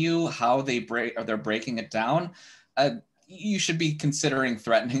tell you how they're breaking it down, you should be considering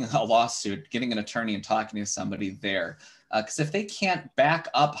threatening a lawsuit, getting an attorney and talking to somebody there. Because if they can't back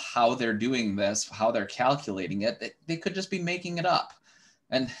up how they're doing this, how they're calculating it, they could just be making it up.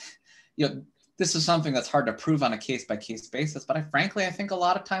 And this is something that's hard to prove on a case-by-case basis, but frankly, I think a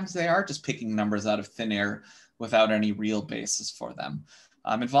lot of times they are just picking numbers out of thin air without any real basis for them.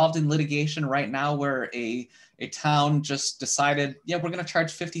 I'm involved in litigation right now where a town just decided, yeah, we're gonna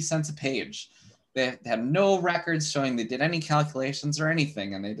charge 50 cents a page. They had no records showing they did any calculations or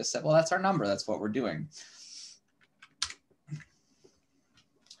anything, and they just said, well, that's our number, that's what we're doing.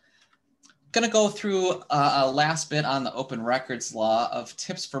 Going to go through a last bit on the open records law of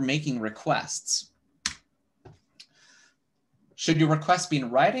tips for making requests. Should your request be in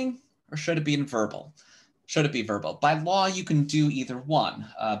writing or should it be in verbal? Should it be verbal? By law, you can do either one.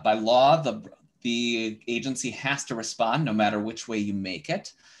 By law, the agency has to respond no matter which way you make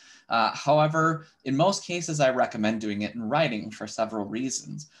it. However, in most cases, I recommend doing it in writing for several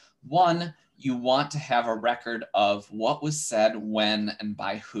reasons. One, you want to have a record of what was said, when, and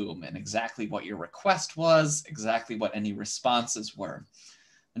by whom, and exactly what your request was, exactly what any responses were.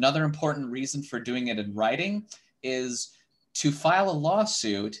 Another important reason for doing it in writing is to file a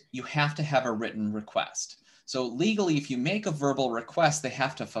lawsuit, you have to have a written request. So legally, if you make a verbal request, they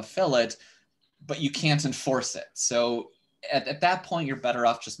have to fulfill it, but you can't enforce it. So at that point, you're better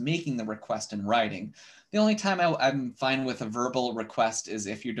off just making the request in writing. The only time I'm fine with a verbal request is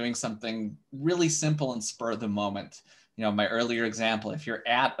if you're doing something really simple and spur of the moment. My earlier example, if you're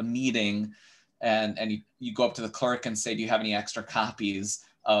at a meeting and you go up to the clerk and say, do you have any extra copies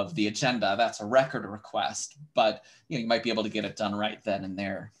of the agenda? That's a record request, but you might be able to get it done right then and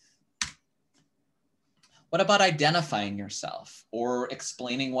there. What about identifying yourself or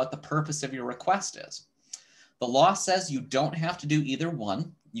explaining what the purpose of your request is? The law says you don't have to do either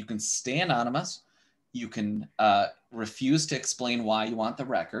one. You can stay anonymous. You can refuse to explain why you want the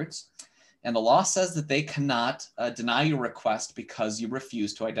records. And the law says that they cannot deny your request because you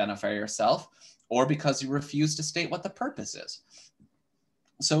refuse to identify yourself or because you refuse to state what the purpose is.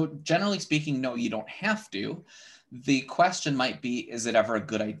 So generally speaking, no, you don't have to. The question might be, is it ever a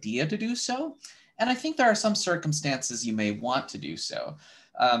good idea to do so? And I think there are some circumstances you may want to do so.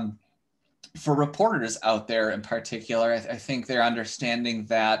 For reporters out there in particular, I think they're understanding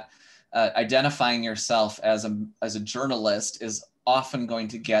that identifying yourself as a journalist is often going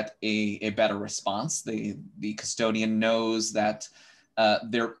to get a better response. The custodian knows that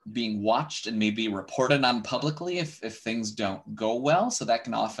they're being watched and may be reported on publicly if things don't go well. So that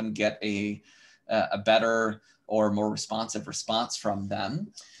can often get a better or more responsive response from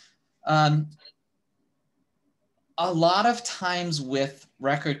them. A lot of times with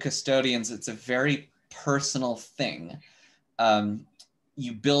record custodians, it's a very personal thing.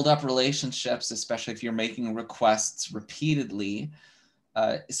 You build up relationships, especially if you're making requests repeatedly.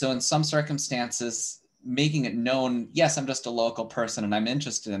 So in some circumstances, making it known, yes, I'm just a local person and I'm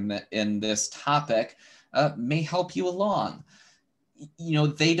interested in this topic may help you along.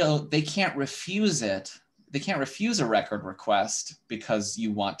 They can't refuse it. They can't refuse a record request because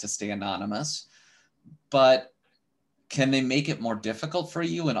you want to stay anonymous, but Can they make it more difficult for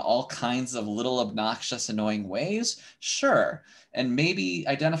you in all kinds of little obnoxious, annoying ways? Sure. And maybe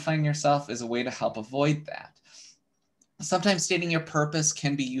identifying yourself is a way to help avoid that. Sometimes stating your purpose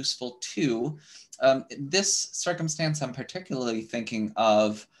can be useful too. In this circumstance, I'm particularly thinking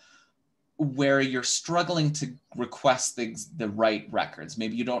of where you're struggling to request the right records.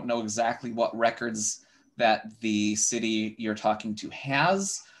 Maybe you don't know exactly what records that the city you're talking to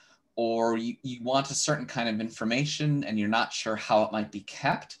has, or you want a certain kind of information and you're not sure how it might be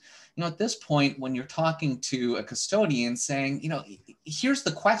kept. You know, at this point, when you're talking to a custodian saying, you know, here's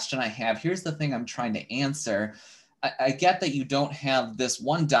the question I have, here's the thing I'm trying to answer. I get that you don't have this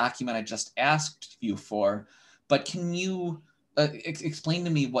one document I just asked you for, but can you explain to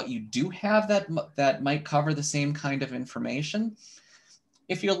me what you do have that might cover the same kind of information?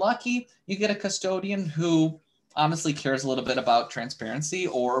 If you're lucky, you get a custodian who honestly cares a little bit about transparency,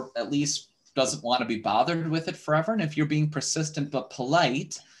 or at least doesn't want to be bothered with it forever. And if you're being persistent but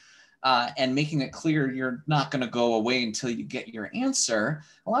polite and making it clear you're not going to go away until you get your answer,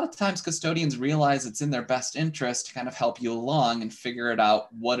 a lot of times custodians realize it's in their best interest to kind of help you along and figure it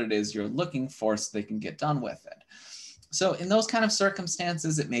out what it is you're looking for so they can get done with it. So in those kind of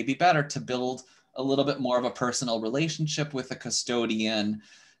circumstances, it may be better to build a little bit more of a personal relationship with a custodian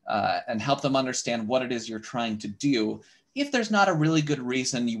and help them understand what it is you're trying to do, if there's not a really good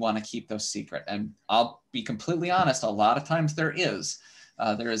reason you want to keep those secret. And I'll be completely honest, a lot of times there is.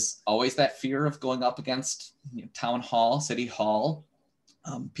 There is always that fear of going up against town hall, city hall.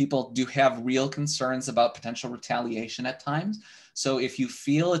 People do have real concerns about potential retaliation at times. So if you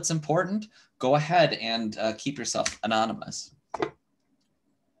feel it's important, go ahead and keep yourself anonymous.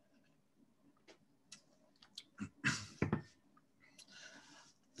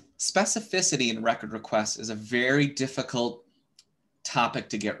 Specificity in record requests is a very difficult topic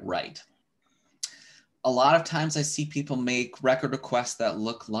to get right. A lot of times I see people make record requests that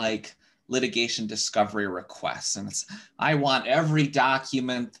look like litigation discovery requests. And it's, I want every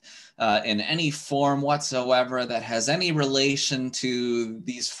document in any form whatsoever that has any relation to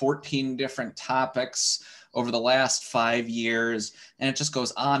these 14 different topics over the last 5 years. And it just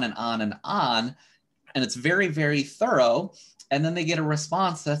goes on and on and on. And it's very, very thorough. And then they get a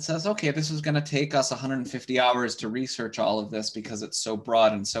response that says, okay, this is going to take us 150 hours to research all of this because it's so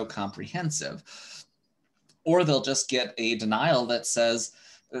broad and so comprehensive. Or they'll just get a denial that says,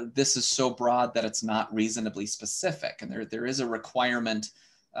 this is so broad that it's not reasonably specific. And there is a requirement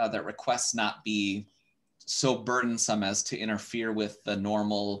that requests not be so burdensome as to interfere with the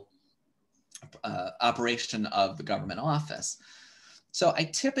normal operation of the government office. So I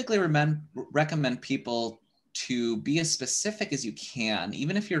typically recommend people to be as specific as you can,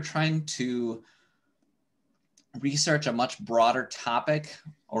 even if you're trying to research a much broader topic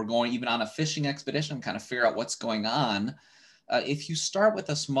or going even on a fishing expedition, kind of figure out what's going on. If you start with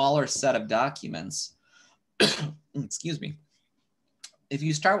a smaller set of documents, excuse me, if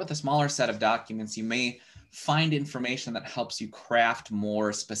you start with a smaller set of documents, you may find information that helps you craft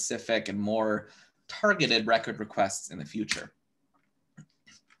more specific and more targeted record requests in the future.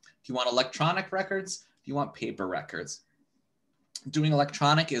 If you want electronic records, if you want paper records, doing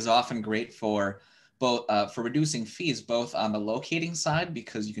electronic is often great for both for reducing fees, both on the locating side,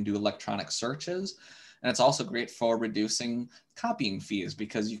 because you can do electronic searches. And it's also great for reducing copying fees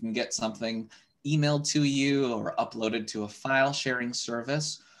because you can get something emailed to you or uploaded to a file sharing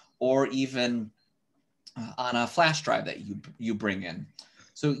service, or even on a flash drive that you bring in.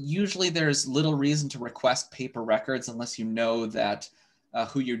 So usually there's little reason to request paper records unless you know that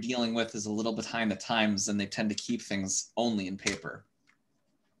who you're dealing with is a little behind the times and they tend to keep things only in paper.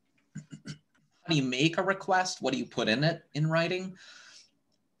 How do you make a request? What do you put in it in writing?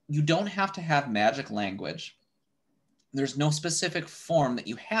 You don't have to have magic language. There's no specific form that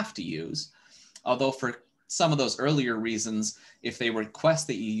you have to use, although for some of those earlier reasons, if they request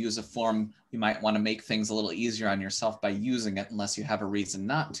that you use a form, you might want to make things a little easier on yourself by using it unless you have a reason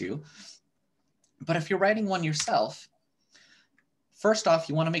not to. But if you're writing one yourself, first off,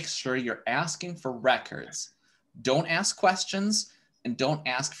 you want to make sure you're asking for records. Don't ask questions and don't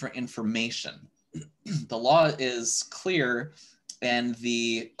ask for information. The law is clear, and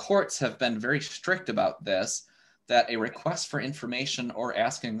the courts have been very strict about this, that a request for information or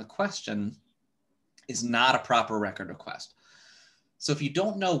asking the question is not a proper record request. So if you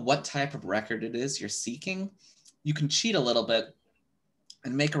don't know what type of record it is you're seeking, you can cheat a little bit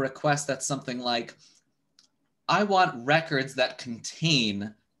and make a request that's something like, I want records that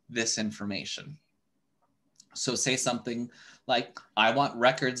contain this information. So say something like, I want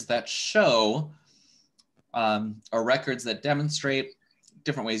records that show or records that demonstrate,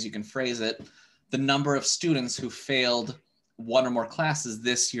 different ways you can phrase it, the number of students who failed one or more classes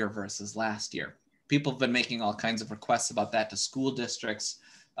this year versus last year. People have been making all kinds of requests about that to school districts,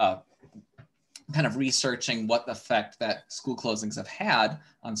 kind of researching what effect that school closings have had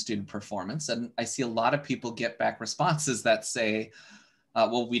on student performance. And I see a lot of people get back responses that say,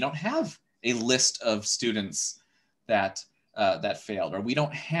 well, we don't have a list of students that failed, or we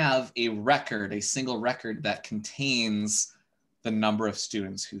don't have a record, a single record that contains the number of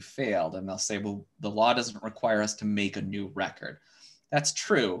students who failed. And they'll say, well, the law doesn't require us to make a new record. That's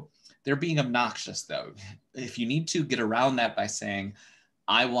true. They're being obnoxious though. If you need to, get around that by saying,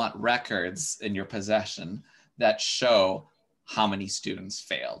 I want records in your possession that show how many students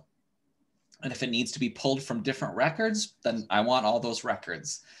failed. And if it needs to be pulled from different records, then I want all those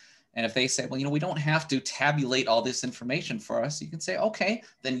records. And if they say, well, we don't have to tabulate all this information for us, you can say, okay,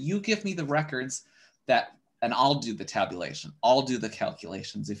 then you give me the records and I'll do the tabulation. I'll do the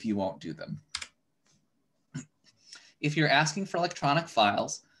calculations if you won't do them. If you're asking for electronic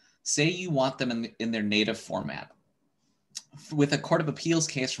files, say you want them in their native format. With a Court of Appeals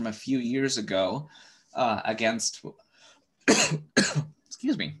case from a few years ago against,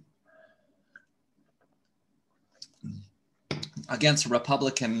 excuse me, against a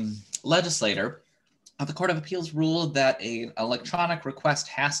Republican legislator, the Court of Appeals ruled that an electronic request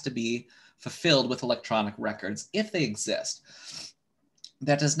has to be fulfilled with electronic records if they exist.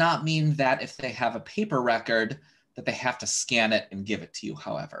 That does not mean that if they have a paper record that they have to scan it and give it to you,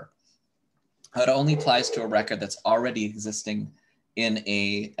 however. It only applies to a record that's already existing in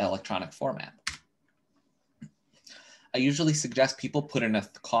an electronic format. I usually suggest people put in a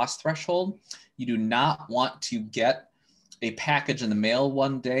cost threshold. You do not want to get a package in the mail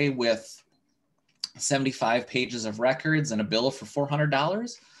one day with 75 pages of records and a bill for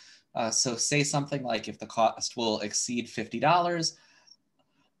 $400. So say something like, if the cost will exceed $50,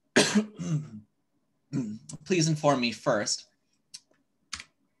 please inform me first.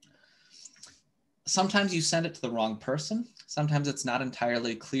 Sometimes you send it to the wrong person. Sometimes it's not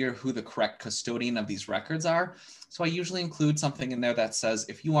entirely clear who the correct custodian of these records are. So I usually include something in there that says,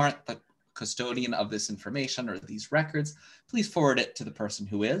 if you aren't the custodian of this information or these records, please forward it to the person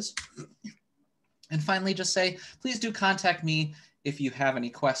who is. And finally, just say, please do contact me if you have any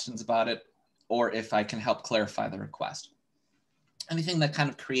questions about it, or if I can help clarify the request. Anything that kind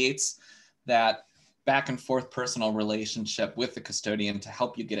of creates that back and forth personal relationship with the custodian to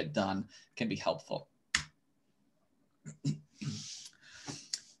help you get it done can be helpful.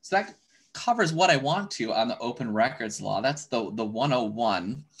 So that covers what I want to on the open records law. That's the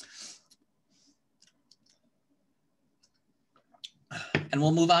 101. And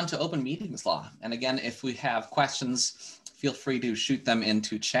we'll move on to open meetings law. And again, if we have questions, feel free to shoot them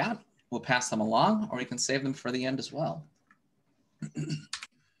into chat. We'll pass them along, or you can save them for the end as well.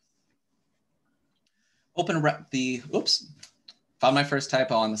 Oops, found my first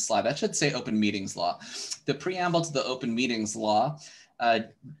typo on the slide. That should say open meetings law. The preamble to the open meetings law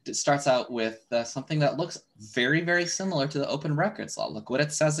starts out with something that looks very, very similar to the open records law. Look what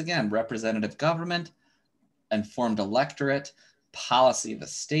it says again: representative government, informed electorate, policy of the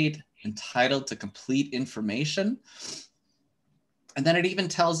state, entitled to complete information. And then it even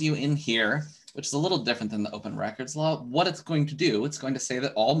tells you in here, which is a little different than the open records law, what it's going to do. It's going to say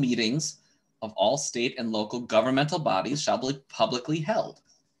that all meetings of all state and local governmental bodies shall be publicly held.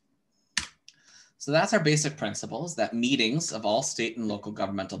 So that's our basic principles, that meetings of all state and local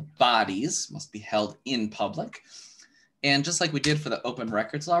governmental bodies must be held in public. And just like we did for the open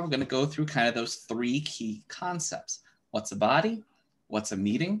records law, we're going to go through kind of those three key concepts. What's a body? What's a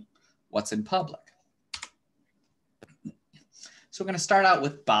meeting? What's in public? So we're going to start out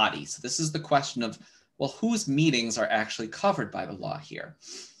with bodies. This is the question of, well, whose meetings are actually covered by the law here?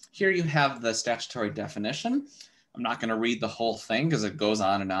 Here you have the statutory definition. I'm not going to read the whole thing because it goes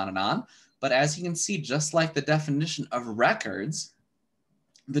on and on and on. But as you can see, just like the definition of records,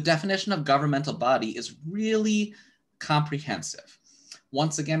 the definition of governmental body is really comprehensive.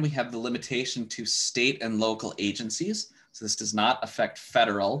 Once again, we have the limitation to state and local agencies. So this does not affect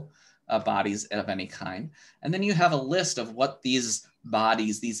federal bodies of any kind. And then you have a list of what these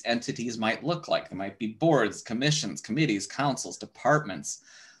bodies, these entities might look like. They might be boards, commissions, committees, councils, departments,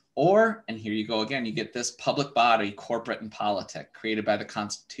 or, and here you go again, you get this public body, corporate and politic, created by the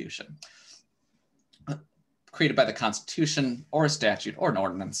Constitution. Created by the Constitution or a statute or an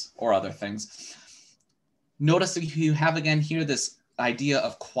ordinance or other things. Notice that you have again here this idea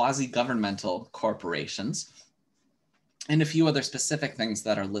of quasi-governmental corporations and a few other specific things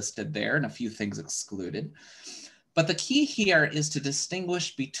that are listed there and a few things excluded. But the key here is to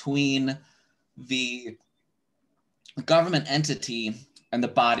distinguish between the government entity and the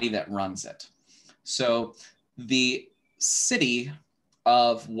body that runs it. So the city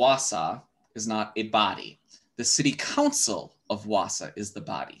of Wausau is not a body. The city council of Wausau is the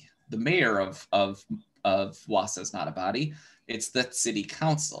body. The mayor of Wausau is not a body. It's the city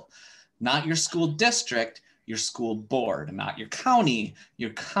council, not your school district, your school board, not your county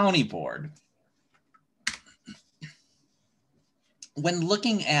board. When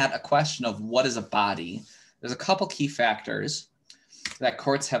looking at a question of what is a body, there's a couple key factors that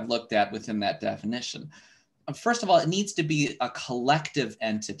courts have looked at within that definition. First of all, it needs to be a collective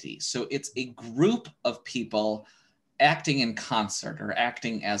entity. So it's a group of people acting in concert or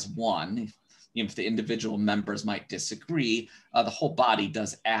acting as one. Even if the individual members might disagree, the whole body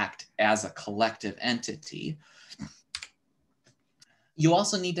does act as a collective entity. You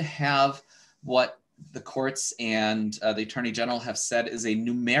also need to have what the courts and the Attorney General have said is a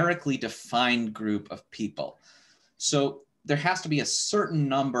numerically defined group of people. So there has to be a certain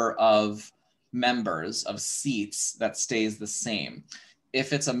number of members, of seats, that stays the same.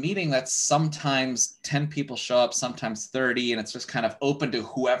 If it's a meeting that's sometimes 10 people show up, sometimes 30, and it's just kind of open to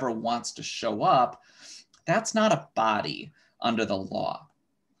whoever wants to show up, that's not a body under the law.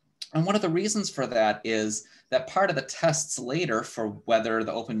 And one of the reasons for that is that part of the tests later for whether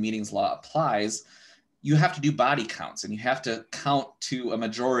the open meetings law applies, you have to do body counts and you have to count to a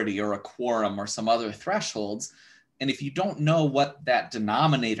majority or a quorum or some other thresholds. And if you don't know what that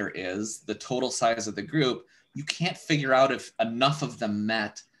denominator is, the total size of the group, you can't figure out if enough of them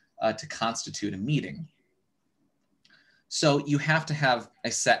met to constitute a meeting. So you have to have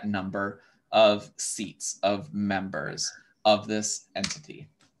a set number of seats, of members of this entity.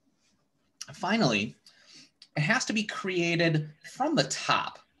 Finally, it has to be created from the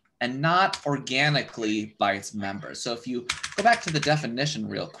top and not organically by its members. So if you go back to the definition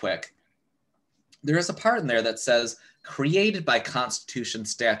real quick, there is a part in there that says created by constitution,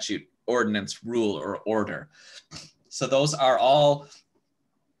 statute, ordinance, rule, or order. So those are all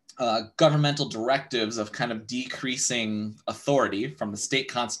governmental directives of kind of decreasing authority from the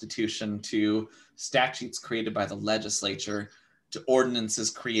state constitution to statutes created by the legislature to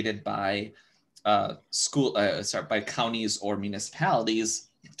ordinances created by by counties or municipalities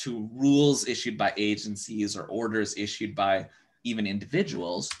to rules issued by agencies or orders issued by even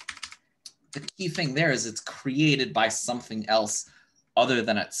individuals. The key thing there is it's created by something else other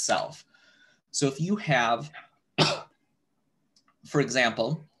than itself. So if you have, for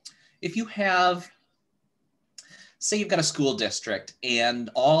example, if you have, say you've got a school district and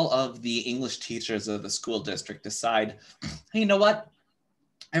all of the English teachers of the school district decide, hey, you know what?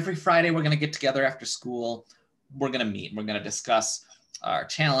 Every Friday we're going to get together after school. We're going to meet. We're going to discuss our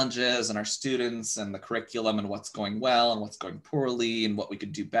challenges and our students and the curriculum and what's going well and what's going poorly and what we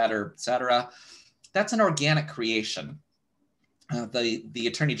could do better, et cetera. That's an organic creation. The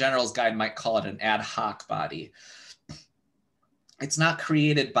Attorney General's guide might call it an ad hoc body. It's not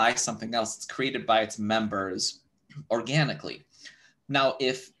created by something else. It's created by its members organically. Now,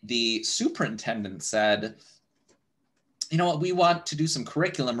 if the superintendent said, you know what, we want to do some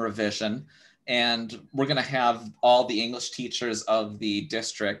curriculum revision and we're going to have all the English teachers of the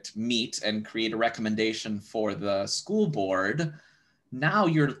district meet and create a recommendation for the school board. Now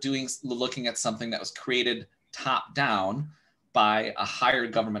you're looking at something that was created top down by a higher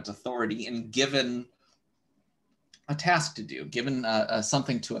government authority and given a task to do, given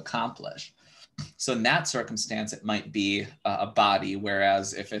something to accomplish. So in that circumstance, it might be a body,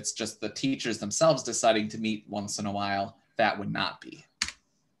 whereas if it's just the teachers themselves deciding to meet once in a while, that would not be.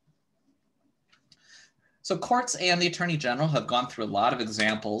 So courts and the Attorney General have gone through a lot of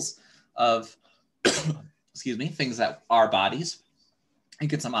examples of, excuse me, things that are bodies. You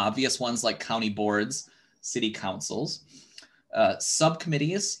get some obvious ones like county boards, city councils.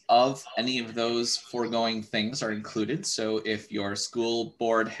 Subcommittees of any of those foregoing things are included. So if your school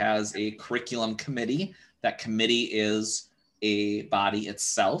board has a curriculum committee, that committee is a body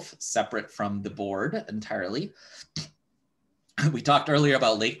itself, separate from the board entirely. We talked earlier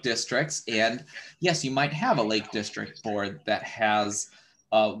about lake districts, and yes, you might have a lake district board that has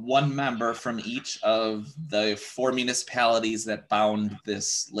one member from each of the 4 municipalities that bound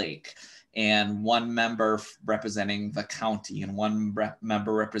this lake, and one member representing the county, and one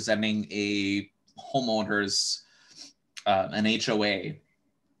member representing a homeowners, an HOA,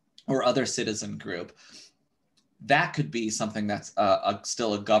 or other citizen group. That could be something that's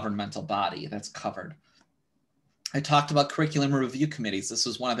still a governmental body that's covered. I talked about curriculum review committees. This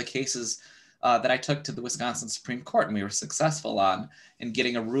was one of the cases that I took to the Wisconsin Supreme Court, and we were successful on in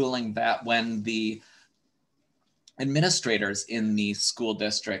getting a ruling that when the administrators in the school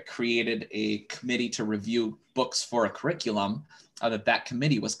district created a committee to review books for a curriculum, that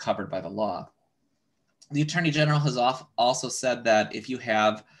committee was covered by the law. The Attorney General has also said that if you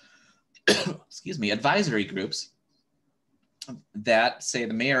have, excuse me, advisory groups that say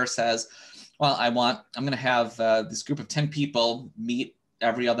the mayor says, well, I'm going to have this group of 10 people meet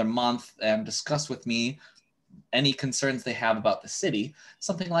every other month and discuss with me any concerns they have about the city.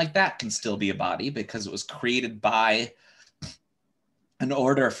 Something like that can still be a body because it was created by an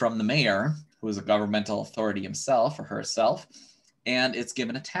order from the mayor, who is a governmental authority himself or herself, and it's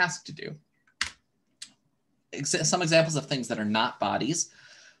given a task to do. Some examples of things that are not bodies.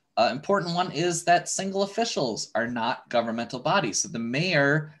 Important one is that single officials are not governmental bodies. So the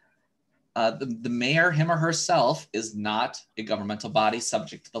mayor, the mayor, him or herself, is not a governmental body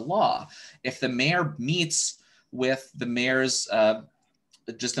subject to the law. If the mayor meets with the mayor's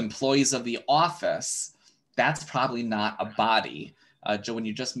just employees of the office, that's probably not a body. When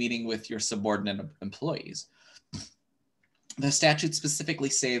you're just meeting with your subordinate employees. The statutes specifically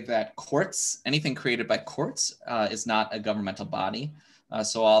say that courts, anything created by courts is not a governmental body.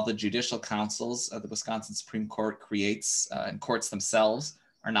 So all the judicial councils the Wisconsin Supreme Court creates and courts themselves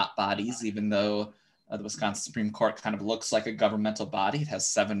are not bodies, even though the Wisconsin Supreme Court kind of looks like a governmental body. It has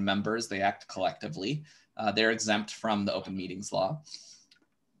 7 members, they act collectively. They're exempt from the open meetings law.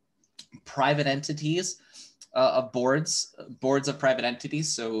 Private entities, boards of private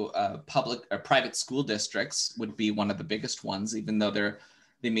entities, so public or private school districts would be one of the biggest ones, even though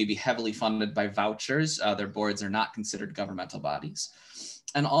they may be heavily funded by vouchers. Their boards are not considered governmental bodies.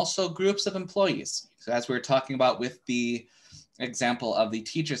 And also groups of employees. So as we were talking about with the example of the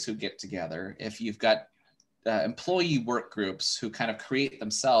teachers who get together, if you've got employee work groups who kind of create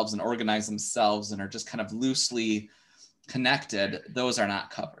themselves and organize themselves and are just kind of loosely connected, those are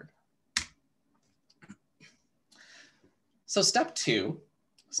not covered. So step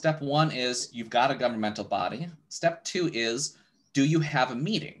 1 is you've got a governmental body. Step 2 is, do you have a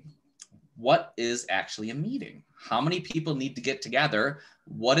meeting? What is actually a meeting? How many people need to get together?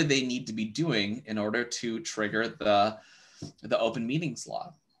 What do they need to be doing in order to trigger the open meetings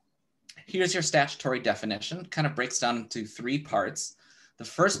law? Here's your statutory definition, kind of breaks down into 3 parts. The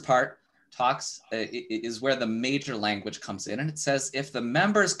first part is where the major language comes in, and it says if the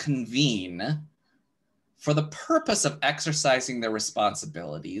members convene for the purpose of exercising their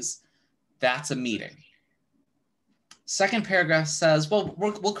responsibilities, that's a meeting. Second paragraph says, well,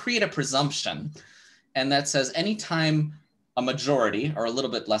 we'll create a presumption. And that says anytime a majority, or a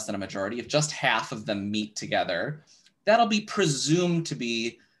little bit less than a majority, if just half of them meet together, that'll be presumed to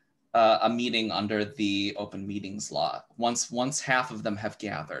be a meeting under the open meetings law, once half of them have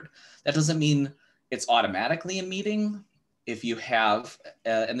gathered. That doesn't mean it's automatically a meeting. If you have,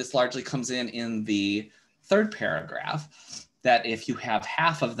 and this largely comes in the third paragraph, that if you have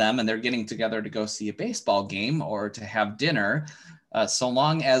half of them and they're getting together to go see a baseball game or to have dinner, so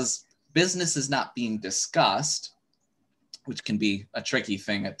long as business is not being discussed, which can be a tricky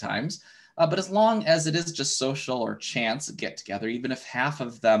thing at times, but as long as it is just social or chance get together, even if half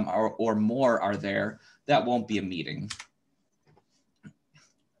of them or more are there, that won't be a meeting.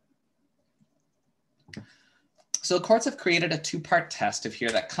 So courts have created a 2-part test of here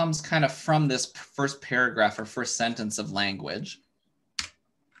that comes kind of from this first paragraph or first sentence of language.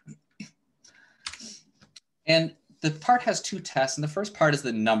 And the part has 2 tests, and the first part is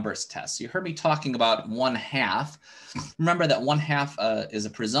the numbers test. So you heard me talking about 1/2. Remember that 1/2 is a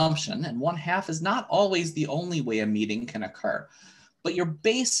presumption, and 1/2 is not always the only way a meeting can occur. But your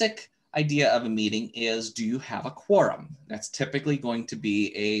basic idea of a meeting is, do you have a quorum? That's typically going to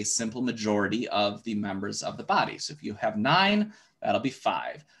be a simple majority of the members of the body. So if you have 9, that'll be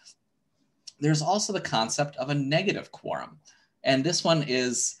 5. There's also the concept of a negative quorum. And this one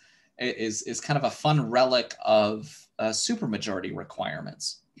is kind of a fun relic of supermajority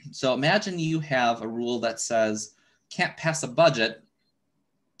requirements. So imagine you have a rule that says can't pass a budget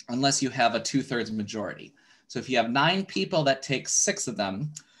unless you have a 2/3 majority. So if you have 9 people, that takes 6 of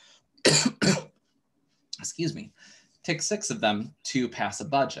them, excuse me, take 6 of them to pass a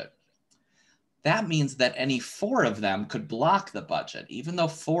budget. That means that any 4 of them could block the budget. Even though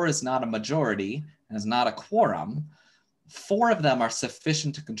 4 is not a majority and is not a quorum, 4 of them are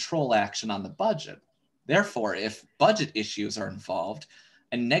sufficient to control action on the budget. Therefore, if budget issues are involved,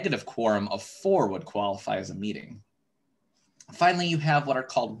 a negative quorum of 4 would qualify as a meeting. Finally, you have what are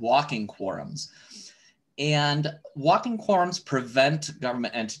called walking quorums. And walking quorums prevent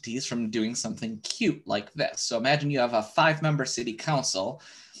government entities from doing something cute like this. So imagine you have a 5-member city council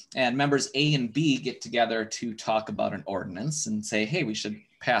and members A and B get together to talk about an ordinance and say, hey, we should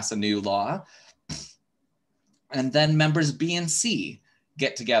pass a new law. And then members B and C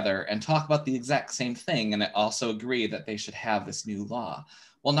get together and talk about the exact same thing and also agree that they should have this new law.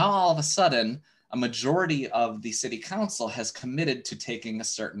 Well, now all of a sudden, a majority of the city council has committed to taking a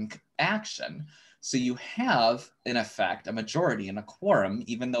certain action. So you have, in effect, a majority and a quorum,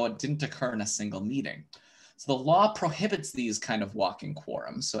 even though it didn't occur in a single meeting. So the law prohibits these kind of walking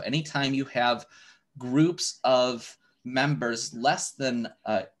quorums. So anytime you have groups of members less than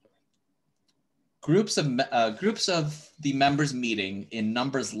groups of the members meeting in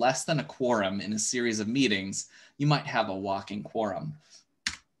numbers less than a quorum in a series of meetings, you might have a walking quorum.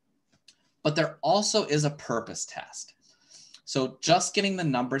 But there also is a purpose test. So just getting the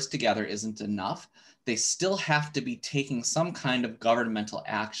numbers together isn't enough. They still have to be taking some kind of governmental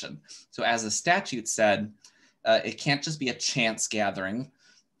action. So as the statute said, it can't just be a chance gathering.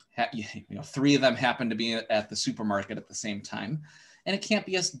 Three of them happen to be at the supermarket at the same time. And it can't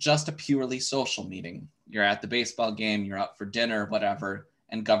be just a purely social meeting. You're at the baseball game, you're out for dinner, whatever,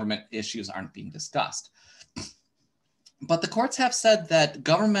 and government issues aren't being discussed. But the courts have said that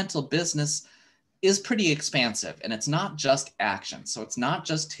governmental business is pretty expansive, and it's not just action. So it's not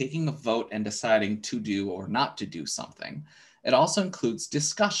just taking a vote and deciding to do or not to do something. It also includes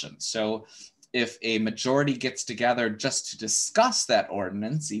discussion. So if a majority gets together just to discuss that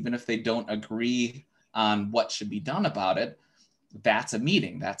ordinance, even if they don't agree on what should be done about it, that's a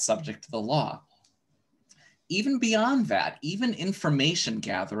meeting, that's subject to the law. Even beyond that, even information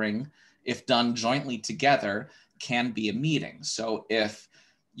gathering, if done jointly together, can be a meeting. So if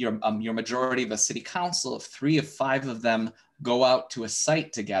your majority of a city council, if 3 of 5 of them go out to a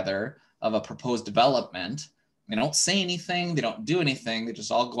site together of a proposed development, they don't say anything, they don't do anything, they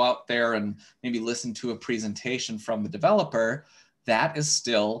just all go out there and maybe listen to a presentation from the developer, that is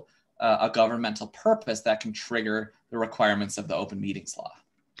still a governmental purpose that can trigger the requirements of the open meetings law.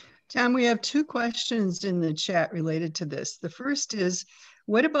 Tom, we have 2 questions in the chat related to this. The first is,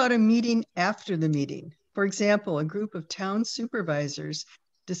 what about a meeting after the meeting? For example, a group of town supervisors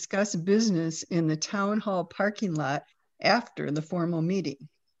discuss business in the town hall parking lot after the formal meeting.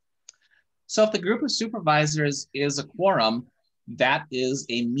 So if the group of supervisors is a quorum, that is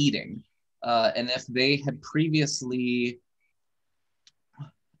a meeting. And if they had previously,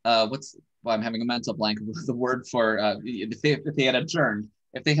 I'm having a mental blank of the word for, if they had adjourned,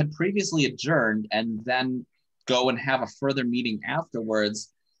 if they had previously adjourned and then go and have a further meeting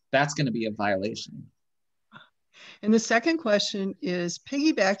afterwards, that's going to be a violation. And the second question is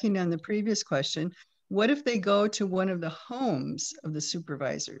piggybacking on the previous question. What if they go to one of the homes of the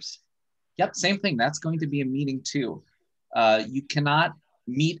supervisors? Yep, same thing. That's going to be a meeting too. You cannot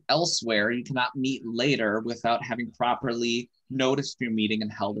meet elsewhere. You cannot meet later without having properly noticed your meeting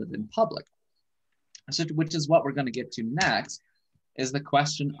and held it in public. So, which is what we're going to get to next, is the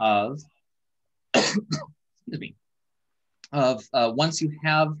question of, excuse me, of once you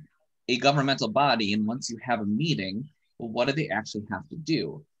have a governmental body and once you have a meeting, well, what do they actually have to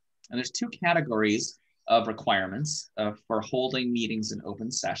do? And there's 2 categories of requirements for holding meetings in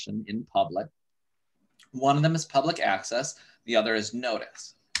open session in public. One of them is public access, the other is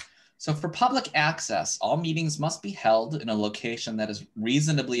notice. So for public access, all meetings must be held in a location that is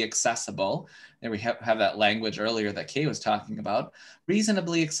reasonably accessible. There we have that language earlier that Kay was talking about,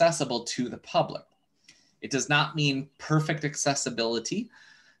 reasonably accessible to the public. It does not mean perfect accessibility.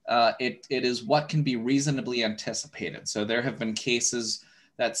 It is what can be reasonably anticipated. So there have been cases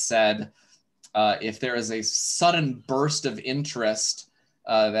that said, if there is a sudden burst of interest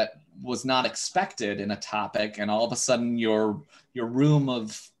that was not expected in a topic, and all of a sudden your room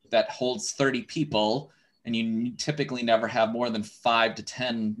that holds 30 people, and you typically never have more than 5 to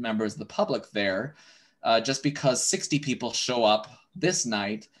 10 members of the public there, just because 60 people show up this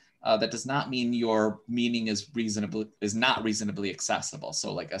night, that does not mean your meeting is not reasonably accessible.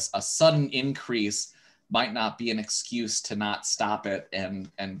 So like a sudden increase might not be an excuse to not stop it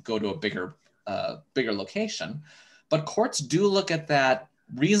and go to a bigger location. But courts do look at that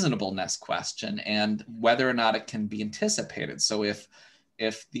reasonableness question and whether or not it can be anticipated. So if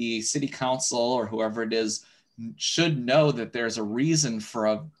the city council or whoever it is should know that there's a reason for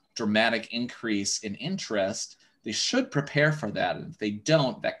a dramatic increase in interest, they should prepare for that. And if they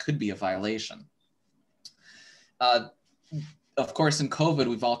don't, that could be a violation. Of course, in COVID,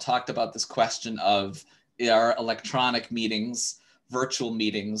 we've all talked about this question of, are electronic meetings, virtual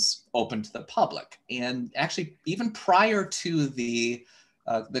meetings open to the public? And actually, even prior to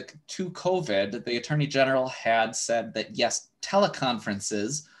COVID, the Attorney General had said that yes,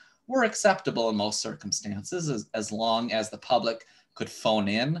 teleconferences were acceptable in most circumstances as long as the public could phone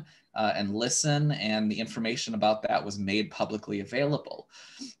in and listen, and the information about that was made publicly available.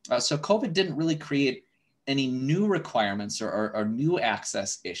 So COVID didn't really create any new requirements or new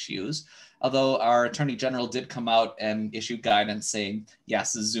access issues, although our Attorney General did come out and issue guidance saying,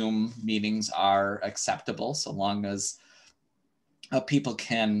 yes, Zoom meetings are acceptable so long as people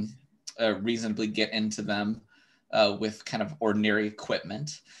can reasonably get into them with kind of ordinary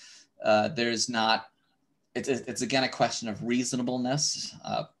equipment. There's not, it's again a question of reasonableness.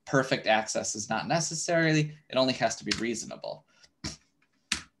 Perfect access is not necessarily, it only has to be reasonable.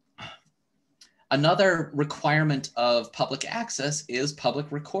 Another requirement of public access is public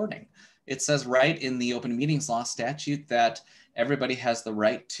recording. It says right in the Open Meetings Law statute that everybody has the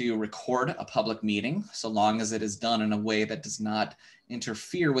right to record a public meeting so long as it is done in a way that does not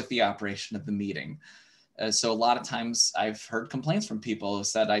interfere with the operation of the meeting. So a lot of times I've heard complaints from people who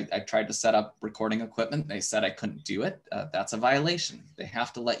said, I tried to set up recording equipment. They said I couldn't do it. That's a violation. They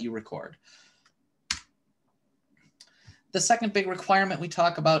have to let you record. The second big requirement we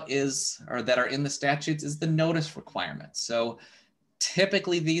talk about is, or that are in the statutes, is the notice requirement. So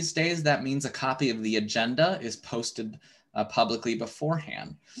typically these days, that means a copy of the agenda is posted publicly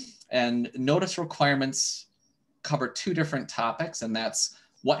beforehand. And notice requirements cover two different topics, and that's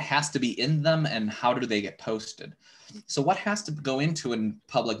what has to be in them and how do they get posted. So what has to go into a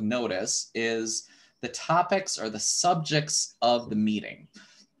public notice is the topics or the subjects of the meeting.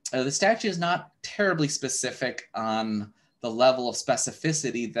 The statute is not terribly specific on the level of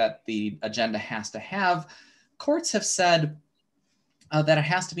specificity that the agenda has to have. Courts have said that it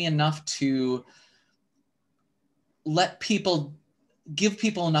has to be enough to let people, give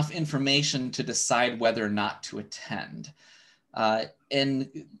people enough information to decide whether or not to attend.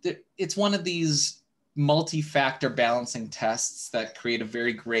 And it's one of these multi-factor balancing tests that create a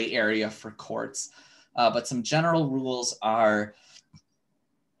very gray area for courts. But some general rules are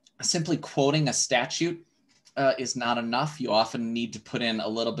simply quoting a statute is not enough. You often need to put in a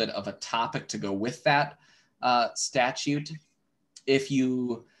little bit of a topic to go with that statute. If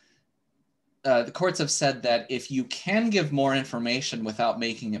you, the courts have said that if you can give more information without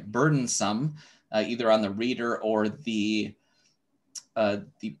making it burdensome, either on the reader or the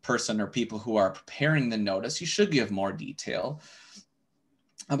person or people who are preparing the notice, you should give more detail.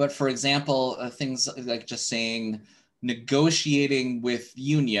 But for example, things like just saying negotiating with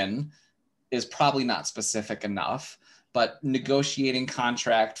union is probably not specific enough, but negotiating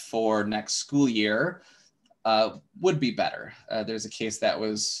contract for next school year would be better. There's a case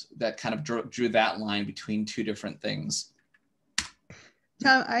that kind of drew that line between two different things.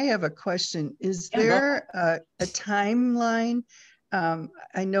 Tom, I have a question. Is there a timeline?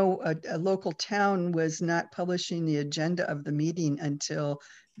 I know a local town was not publishing the agenda of the meeting until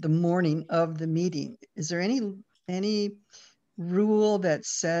the morning of the meeting. Is there any rule that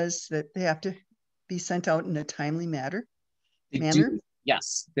says that they have to be sent out in a timely manner?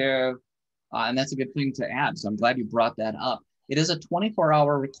 Yes, and that's a good thing to add. So I'm glad you brought that up. It is a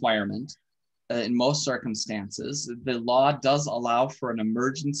 24-hour requirement in most circumstances. The law does allow for an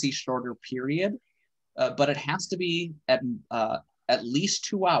emergency shorter period, but it has to be at least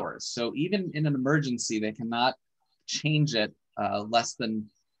 2 hours. So even in an emergency, they cannot change it less than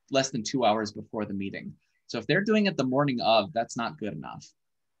 2 hours before the meeting. So if they're doing it the morning of, that's not good enough.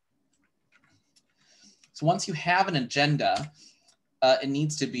 So once you have an agenda, it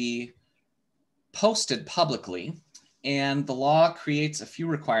needs to be posted publicly, and the law creates a few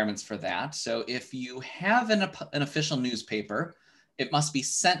requirements for that. So if you have an official newspaper, it must be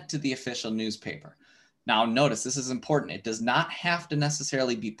sent to the official newspaper. Now notice, this is important. It does not have to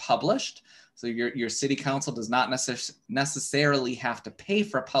necessarily be published. So your city council does not necessarily have to pay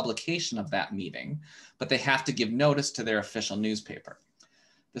for a publication of that meeting, but they have to give notice to their official newspaper.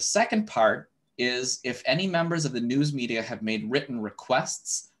 The second part is if any members of the news media have made written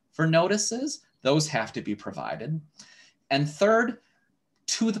requests for notices, those have to be provided. And third,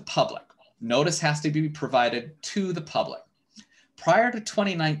 to the public. Notice has to be provided to the public. Prior to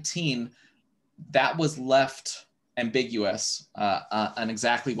 2019, that was left ambiguous on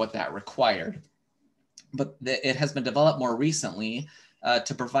exactly what that required. But it has been developed more recently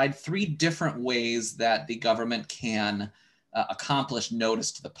to provide 3 different ways that the government can accomplish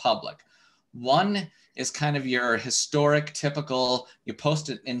notice to the public. One is kind of your historic, typical, you post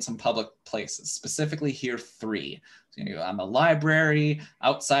it in some public places, specifically here 3. So, on the library,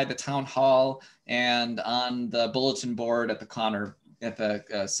 outside the town hall, and on the bulletin board at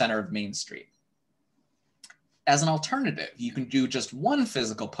the center of Main Street. As an alternative, you can do just one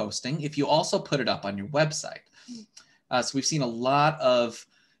physical posting if you also put it up on your website. So we've seen a lot of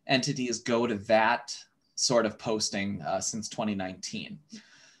entities go to that sort of posting since 2019.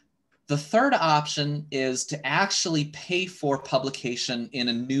 The third option is to actually pay for publication in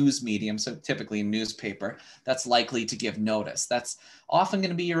a news medium, so typically a newspaper, that's likely to give notice. That's often going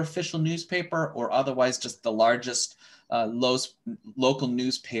to be your official newspaper or otherwise just the largest local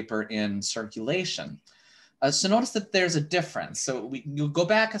newspaper in circulation. So notice that there's a difference. So you go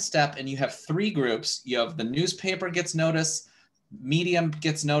back a step and you have three groups. You have the newspaper gets notice, medium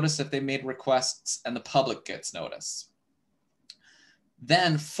gets notice if they made requests, and the public gets notice.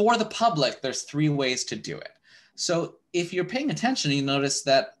 Then for the public, there's three ways to do it. So if you're paying attention, you notice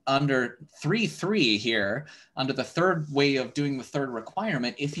that under 3.3 here, under the third way of doing the third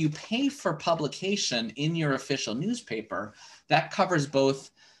requirement, if you pay for publication in your official newspaper, that covers both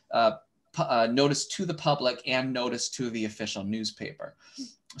notice to the public and notice to the official newspaper.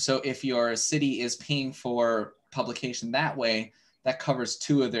 So if your city is paying for publication that way, that covers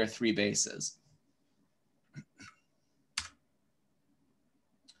two of their three bases.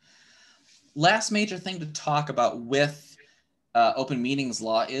 Last major thing to talk about with open meetings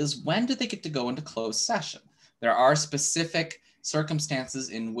law is when do they get to go into closed session? There are specific circumstances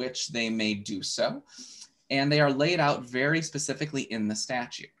in which they may do so, and they are laid out very specifically in the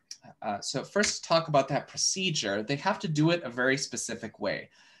statute. So first, talk about that procedure. They have to do it a very specific way.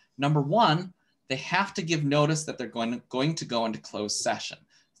 Number one, they have to give notice that they're going to go into closed session.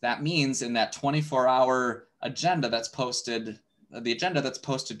 That means in that 24-hour agenda that's posted, the agenda that's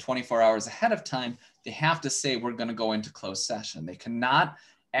posted 24 hours ahead of time, they have to say we're going to go into closed session. They cannot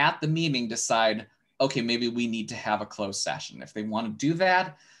at the meeting decide, okay, maybe we need to have a closed session. If they want to do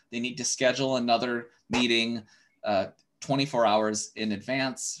that, they need to schedule another meeting 24 hours in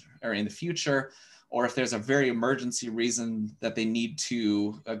advance or in the future, or if there's a very emergency reason that they need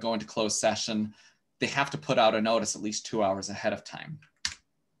to go into closed session, they have to put out a notice at least 2 hours ahead of time.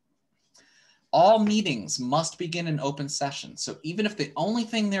 All meetings must begin in open session. So even if the only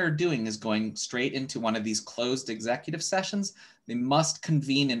thing they're doing is going straight into one of these closed executive sessions, they must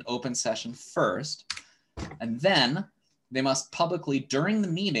convene in open session first. And then they must publicly during the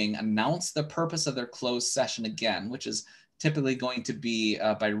meeting announce the purpose of their closed session again, which is typically going to be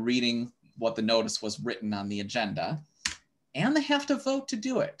by reading what the notice was written on the agenda. And they have to vote to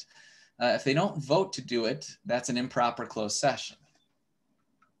do it. If they don't vote to do it, that's an improper closed session.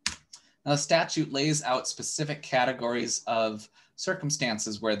 Now, the statute lays out specific categories of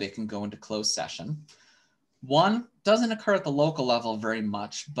circumstances where they can go into closed session. One doesn't occur at the local level very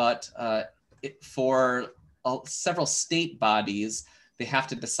much, but for several state bodies, they have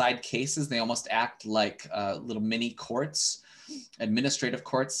to decide cases. They almost act like little mini courts, administrative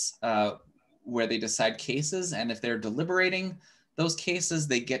courts, where they decide cases. And if they're deliberating those cases,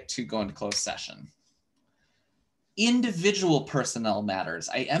 they get to go into closed session. Individual personnel matters.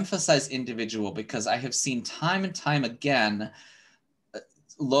 I emphasize individual because I have seen time and time again,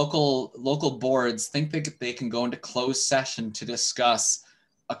 local boards think that they can go into closed session to discuss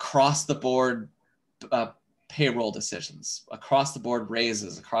across the board payroll decisions, across the board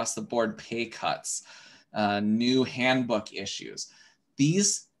raises, across the board pay cuts, new handbook issues.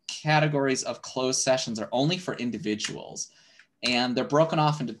 These categories of closed sessions are only for individuals. And they're broken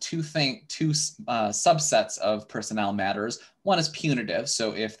off into two subsets of personnel matters. One is punitive.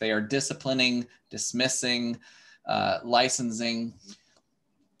 So if they are disciplining, dismissing, licensing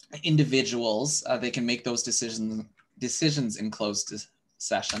individuals, they can make those decisions in closed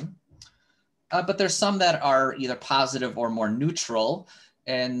session. But there's some that are either positive or more neutral.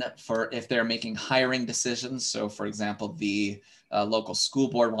 And for if they're making hiring decisions, so for example, the local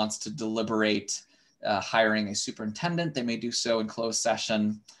school board wants to deliberate hiring a superintendent, they may do so in closed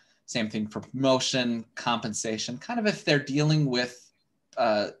session. Same thing for promotion, compensation, kind of if they're dealing with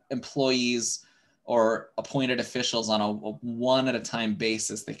employees or appointed officials on a one at a time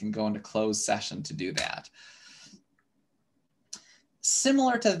basis, they can go into closed session to do that.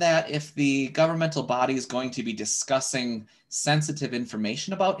 Similar to that, if the governmental body is going to be discussing sensitive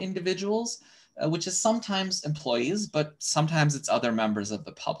information about individuals, which is sometimes employees, but sometimes it's other members of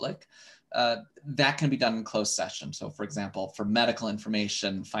the public, that can be done in closed session. So for example, for medical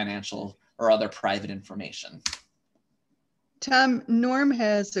information, financial, or other private information. Tom, Norm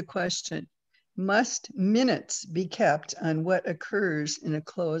has a question. Must minutes be kept on what occurs in a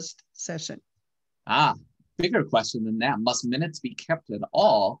closed session? Bigger question than that. Must minutes be kept at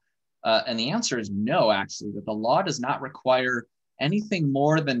all? And the answer is no, actually, that the law does not require anything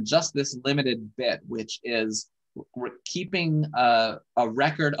more than just this limited bit, which is keeping a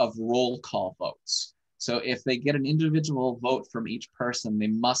record of roll call votes. So if they get an individual vote from each person, they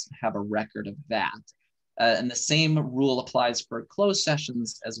must have a record of that. And the same rule applies for closed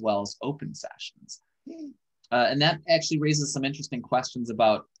sessions as well as open sessions. And that actually raises some interesting questions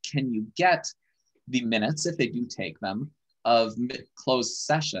about, can you get the minutes, if they do take them, of closed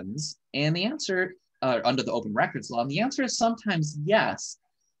sessions? And the answer, under the open records law, and the answer is sometimes yes,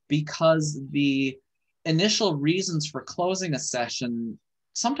 because the initial reasons for closing a session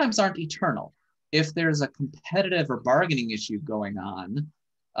sometimes aren't eternal. If there's a competitive or bargaining issue going on,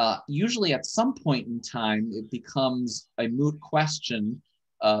 usually at some point in time, it becomes a moot question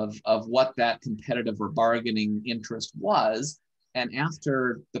of what that competitive or bargaining interest was. And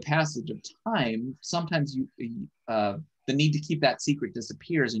after the passage of time, sometimes the need to keep that secret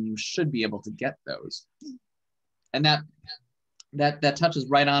disappears, and you should be able to get those. And that touches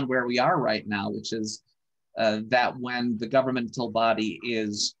right on where we are right now, which is that when the governmental body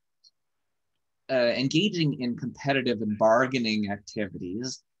is engaging in competitive and bargaining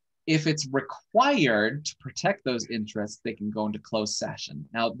activities, if it's required to protect those interests, they can go into closed session.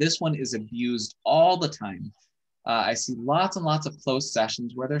 Now, this one is abused all the time. I see lots and lots of closed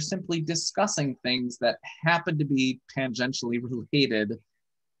sessions where they're simply discussing things that happen to be tangentially related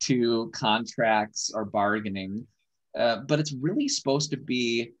to contracts or bargaining. But it's really supposed to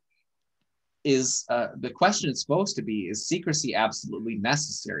be, the question is supposed to be, is secrecy absolutely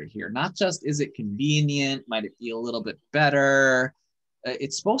necessary here? Not just, is it convenient? Might it be a little bit better?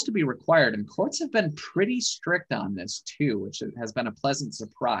 It's supposed to be required, and courts have been pretty strict on this too, which has been a pleasant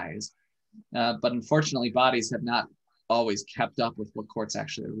surprise. But unfortunately, bodies have not always kept up with what courts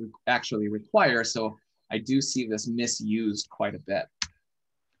actually require. So I do see this misused quite a bit.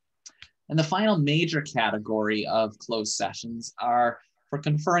 And the final major category of closed sessions are for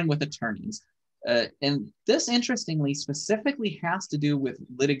conferring with attorneys. And this, interestingly, specifically has to do with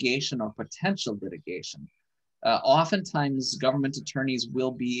litigation or potential litigation. Oftentimes, government attorneys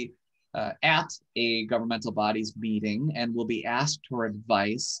will be at a governmental body's meeting and will be asked for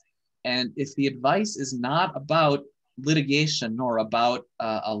advice. And if the advice is not about litigation or about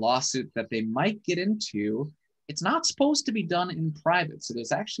a lawsuit that they might get into, it's not supposed to be done in private. So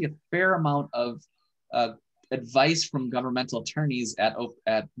there's actually a fair amount of advice from governmental attorneys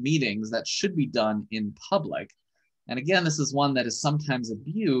at meetings that should be done in public. And again, this is one that is sometimes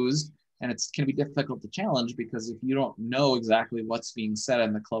abused, and it can be difficult to challenge, because if you don't know exactly what's being said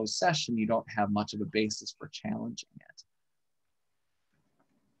in the closed session, you don't have much of a basis for challenging it.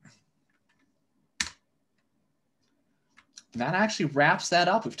 And that actually wraps that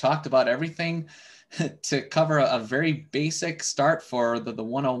up. We've talked about everything to cover a very basic start for the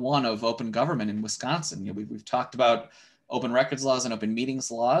 101 of open government in Wisconsin. We've talked about open records laws and open meetings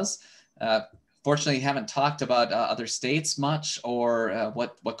laws. Fortunately, haven't talked about other states much, or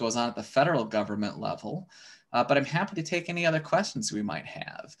what goes on at the federal government level. But I'm happy to take any other questions we might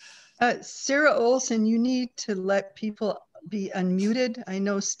have. Sarah Olson, you need to let people be unmuted. I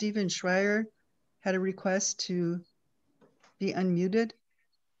know Stephen Schreier had a request to be unmuted.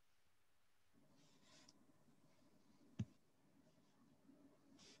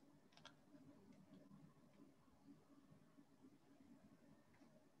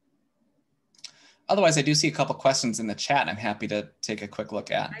 Otherwise, I do see a couple questions in the chat I'm happy to take a quick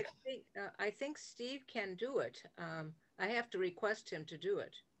look at. I think Steve can do it. I have to request him to do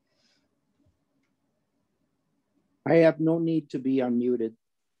it. I have no need to be unmuted.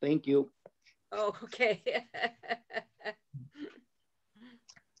 Thank you. Oh, okay.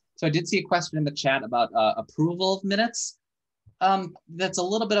 So I did see a question in the chat about approval of minutes. That's a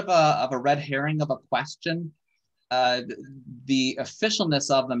little bit of a red herring of a question. The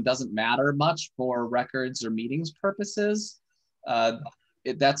officialness of them doesn't matter much for records or meetings purposes.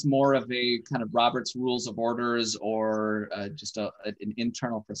 That's more of a kind of Robert's Rules of Orders, or just an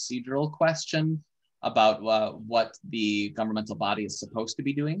internal procedural question about what the governmental body is supposed to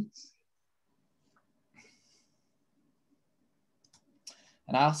be doing.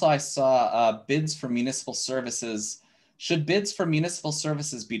 And also I saw bids for municipal services. Should bids for municipal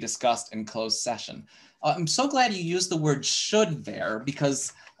services be discussed in closed session? I'm so glad you used the word should there,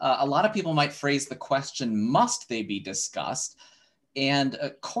 because a lot of people might phrase the question, must they be discussed? And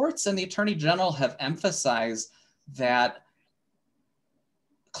courts and the Attorney General have emphasized that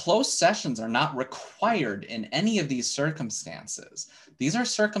closed sessions are not required in any of these circumstances. These are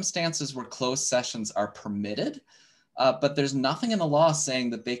circumstances where closed sessions are permitted, but there's nothing in the law saying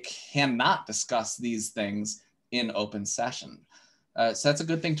that they cannot discuss these things in open session. So that's a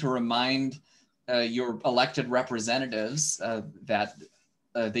good thing to remind your elected representatives that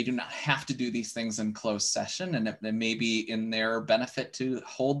they do not have to do these things in closed session, and it may be in their benefit to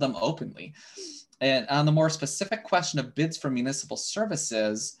hold them openly. And on the more specific question of bids for municipal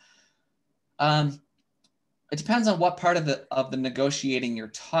services, it depends on what part of the negotiating you're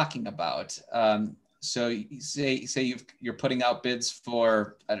talking about. So you're putting out bids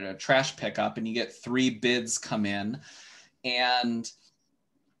for, I don't know, trash pickup, and you get 3 bids come in, and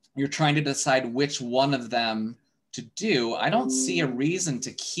you're trying to decide which one of them to do. I don't see a reason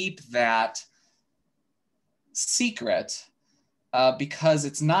to keep that secret because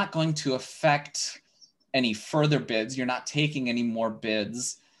it's not going to affect any further bids. You're not taking any more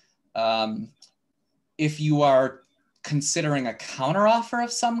bids. If you are considering a counteroffer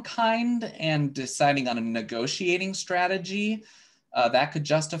of some kind and deciding on a negotiating strategy, that could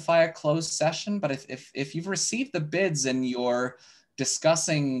justify a closed session. But if you've received the bids and you're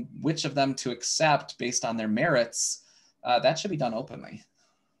discussing which of them to accept based on their merits, that should be done openly.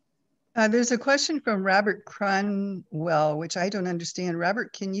 There's a question from Robert Cronwell, which I don't understand.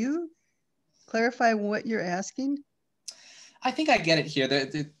 Robert, can you clarify what you're asking? I think I get it here.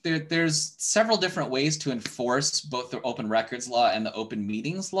 There's several different ways to enforce both the open records law and the open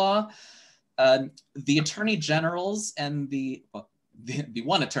meetings law. The attorney generals and the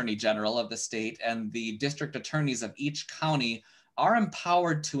one attorney general of the state and the district attorneys of each county are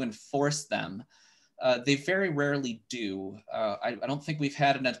empowered to enforce them. They very rarely do. I don't think we've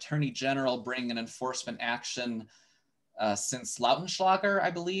had an attorney general bring an enforcement action since Lautenschlager, I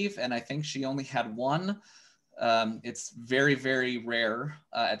believe, and I think she only had one. It's very, very rare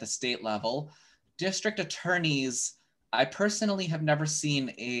at the state level. District attorneys, I personally have never seen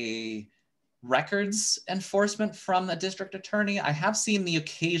a records enforcement from a district attorney. I have seen the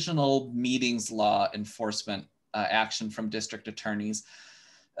occasional meetings law enforcement action from district attorneys.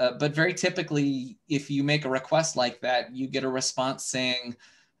 But very typically, if you make a request like that, you get a response saying,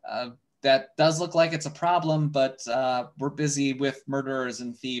 that does look like it's a problem, but we're busy with murderers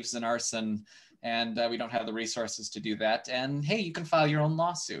and thieves and arson, and we don't have the resources to do that. And hey, you can file your own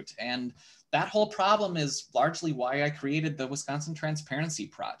lawsuit. And that whole problem is largely why I created the Wisconsin Transparency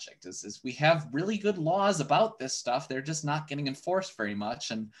Project, is we have really good laws about this stuff. They're just not getting enforced very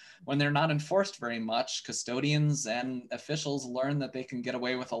much. And when they're not enforced very much, custodians and officials learn that they can get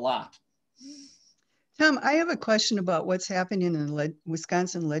away with a lot. Tom, I have a question about what's happening in the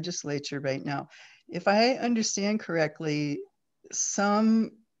Wisconsin legislature right now. If I understand correctly,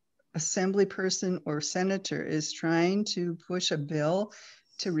 some assembly person or senator is trying to push a bill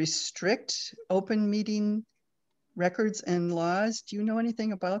to restrict open meeting records and laws. Do you know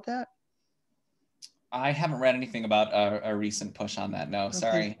anything about that? I haven't read anything about a recent push on that. No,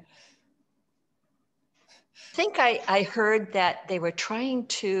 sorry. I think I heard that they were trying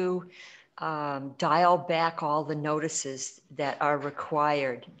to dial back all the notices that are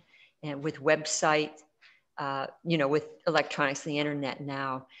required, and with website, with electronics, the internet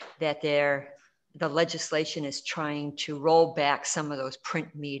now, that the legislation is trying to roll back some of those print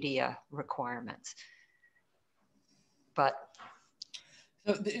media requirements. But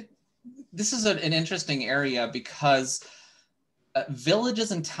this is an interesting area because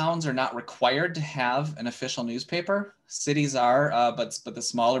villages and towns are not required to have an official newspaper. Cities are, but the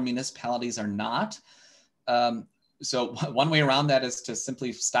smaller municipalities are not. So one way around that is to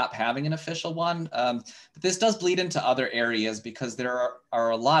simply stop having an official one. But this does bleed into other areas because there are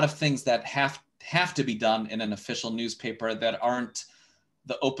a lot of things that have to be done in an official newspaper that aren't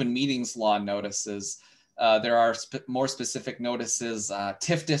the open meetings law notices. There are more specific notices.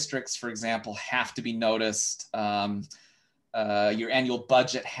 TIF districts, for example, have to be noticed. Your annual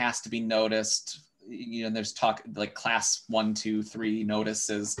budget has to be noticed. There's talk like class 1, 2, 3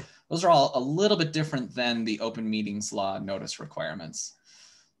 notices. Those are all a little bit different than the open meetings law notice requirements.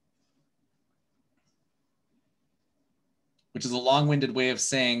 Which is a long-winded way of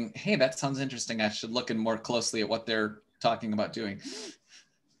saying, hey, that sounds interesting. I should look more closely at what they're talking about doing.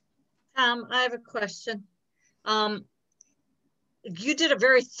 I have a question. You did a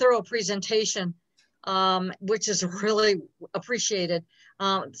very thorough presentation, which is really appreciated.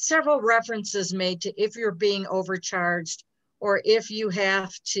 Several references made to if you're being overcharged or if you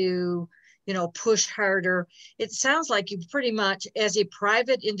have to, push harder. It sounds like you pretty much, as a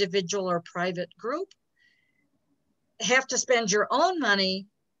private individual or private group, have to spend your own money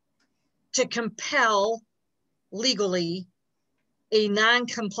to compel legally a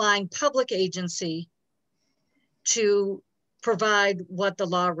non-complying public agency to provide what the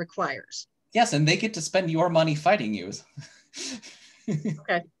law requires. Yes, and they get to spend your money fighting you.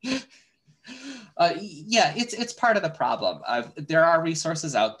 Okay. Yeah, it's part of the problem. There are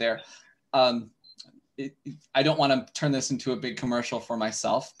resources out there. I don't want to turn this into a big commercial for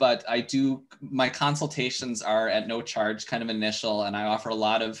myself, but my consultations are at no charge, kind of initial, and I offer a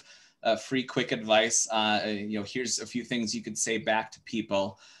lot of free, quick advice. Here's a few things you could say back to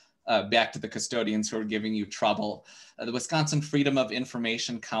people. back to the custodians who are giving you trouble. The Wisconsin Freedom of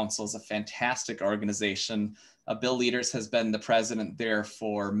Information Council is a fantastic organization. Bill Leaders has been the president there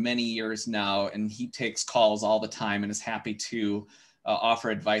for many years now, and he takes calls all the time and is happy to offer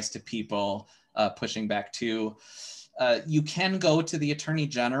advice to people pushing back too. You can go to the Attorney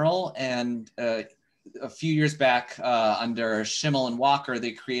General, and a few years back under Schimmel and Walker,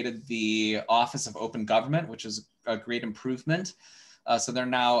 they created the Office of Open Government, which is a great improvement. So they're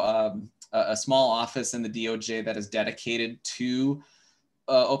now a small office in the DOJ that is dedicated to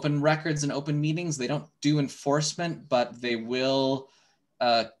open records and open meetings. They don't do enforcement, but they will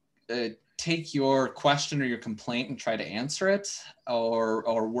take your question or your complaint and try to answer it,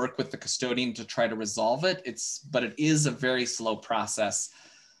 or work with the custodian to try to resolve it. But it is a very slow process.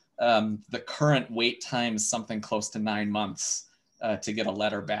 The current wait time is something close to 9 months to get a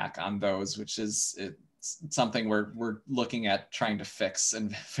letter back on those, which is something we're looking at trying to fix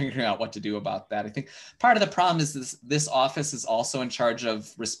and figuring out what to do about that. I think part of the problem is this office is also in charge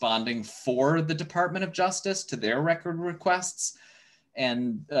of responding for the Department of Justice to their record requests.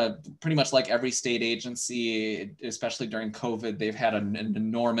 And pretty much like every state agency, especially during COVID, they've had an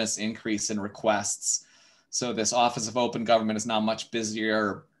enormous increase in requests. So this Office of Open Government is now much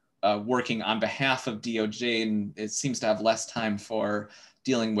busier working on behalf of DOJ, and it seems to have less time for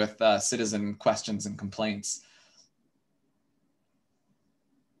dealing with citizen questions and complaints.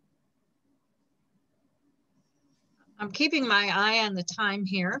 I'm keeping my eye on the time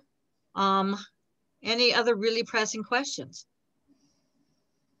here. Any other really pressing questions?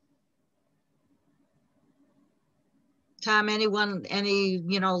 Tom, any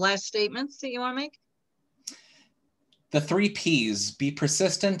last statements that you want to make? The 3 Ps: be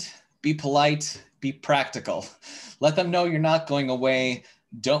persistent, be polite, be practical. Let them know you're not going away.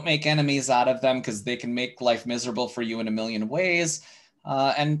 Don't make enemies out of them, because they can make life miserable for you in a million ways.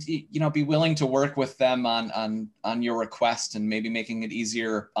 And be willing to work with them on your request, and maybe making it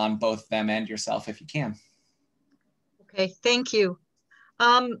easier on both them and yourself if you can. Okay, thank you.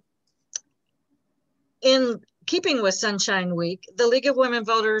 In keeping with Sunshine Week, the League of Women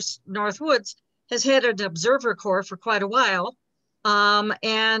Voters Northwoods has had an observer corps for quite a while.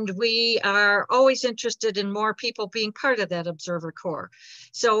 And we are always interested in more people being part of that observer corps.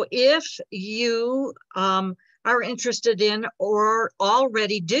 So if you are interested in, or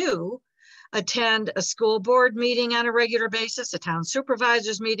already do, attend a school board meeting on a regular basis, a town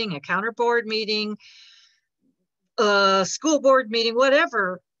supervisors meeting, a counter board meeting, a school board meeting,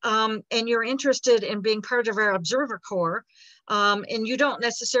 whatever, and you're interested in being part of our observer corps, and you don't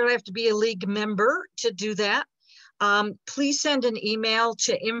necessarily have to be a league member to do that, please send an email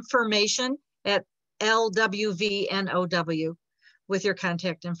to information@LWVNOW with your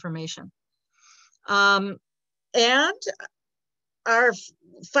contact information. And our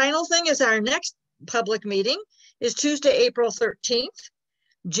final thing is our next public meeting is Tuesday, April 13th.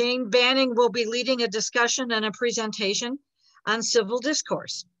 Jane Banning will be leading a discussion and a presentation on civil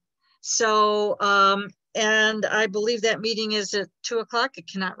discourse. So, and I believe that meeting is at 2 o'clock. I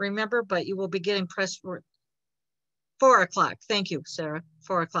cannot remember, but you will be getting press for 4 o'clock. Thank you, Sarah,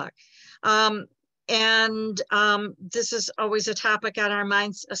 4 o'clock. This is always a topic on our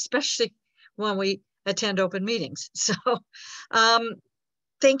minds, especially when we attend open meetings. So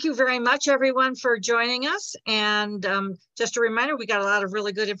thank you very much, everyone, for joining us. And just a reminder, we got a lot of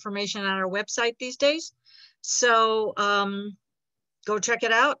really good information on our website these days. So go check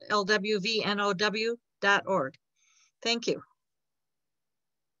it out, lwvnow.org. Thank you.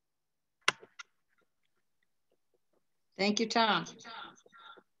 Thank you, Tom.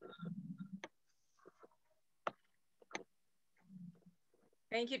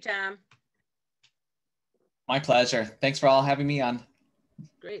 Thank you, Tom. My pleasure. Thanks for all having me on.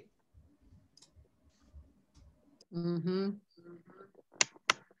 Great. Mm-hmm.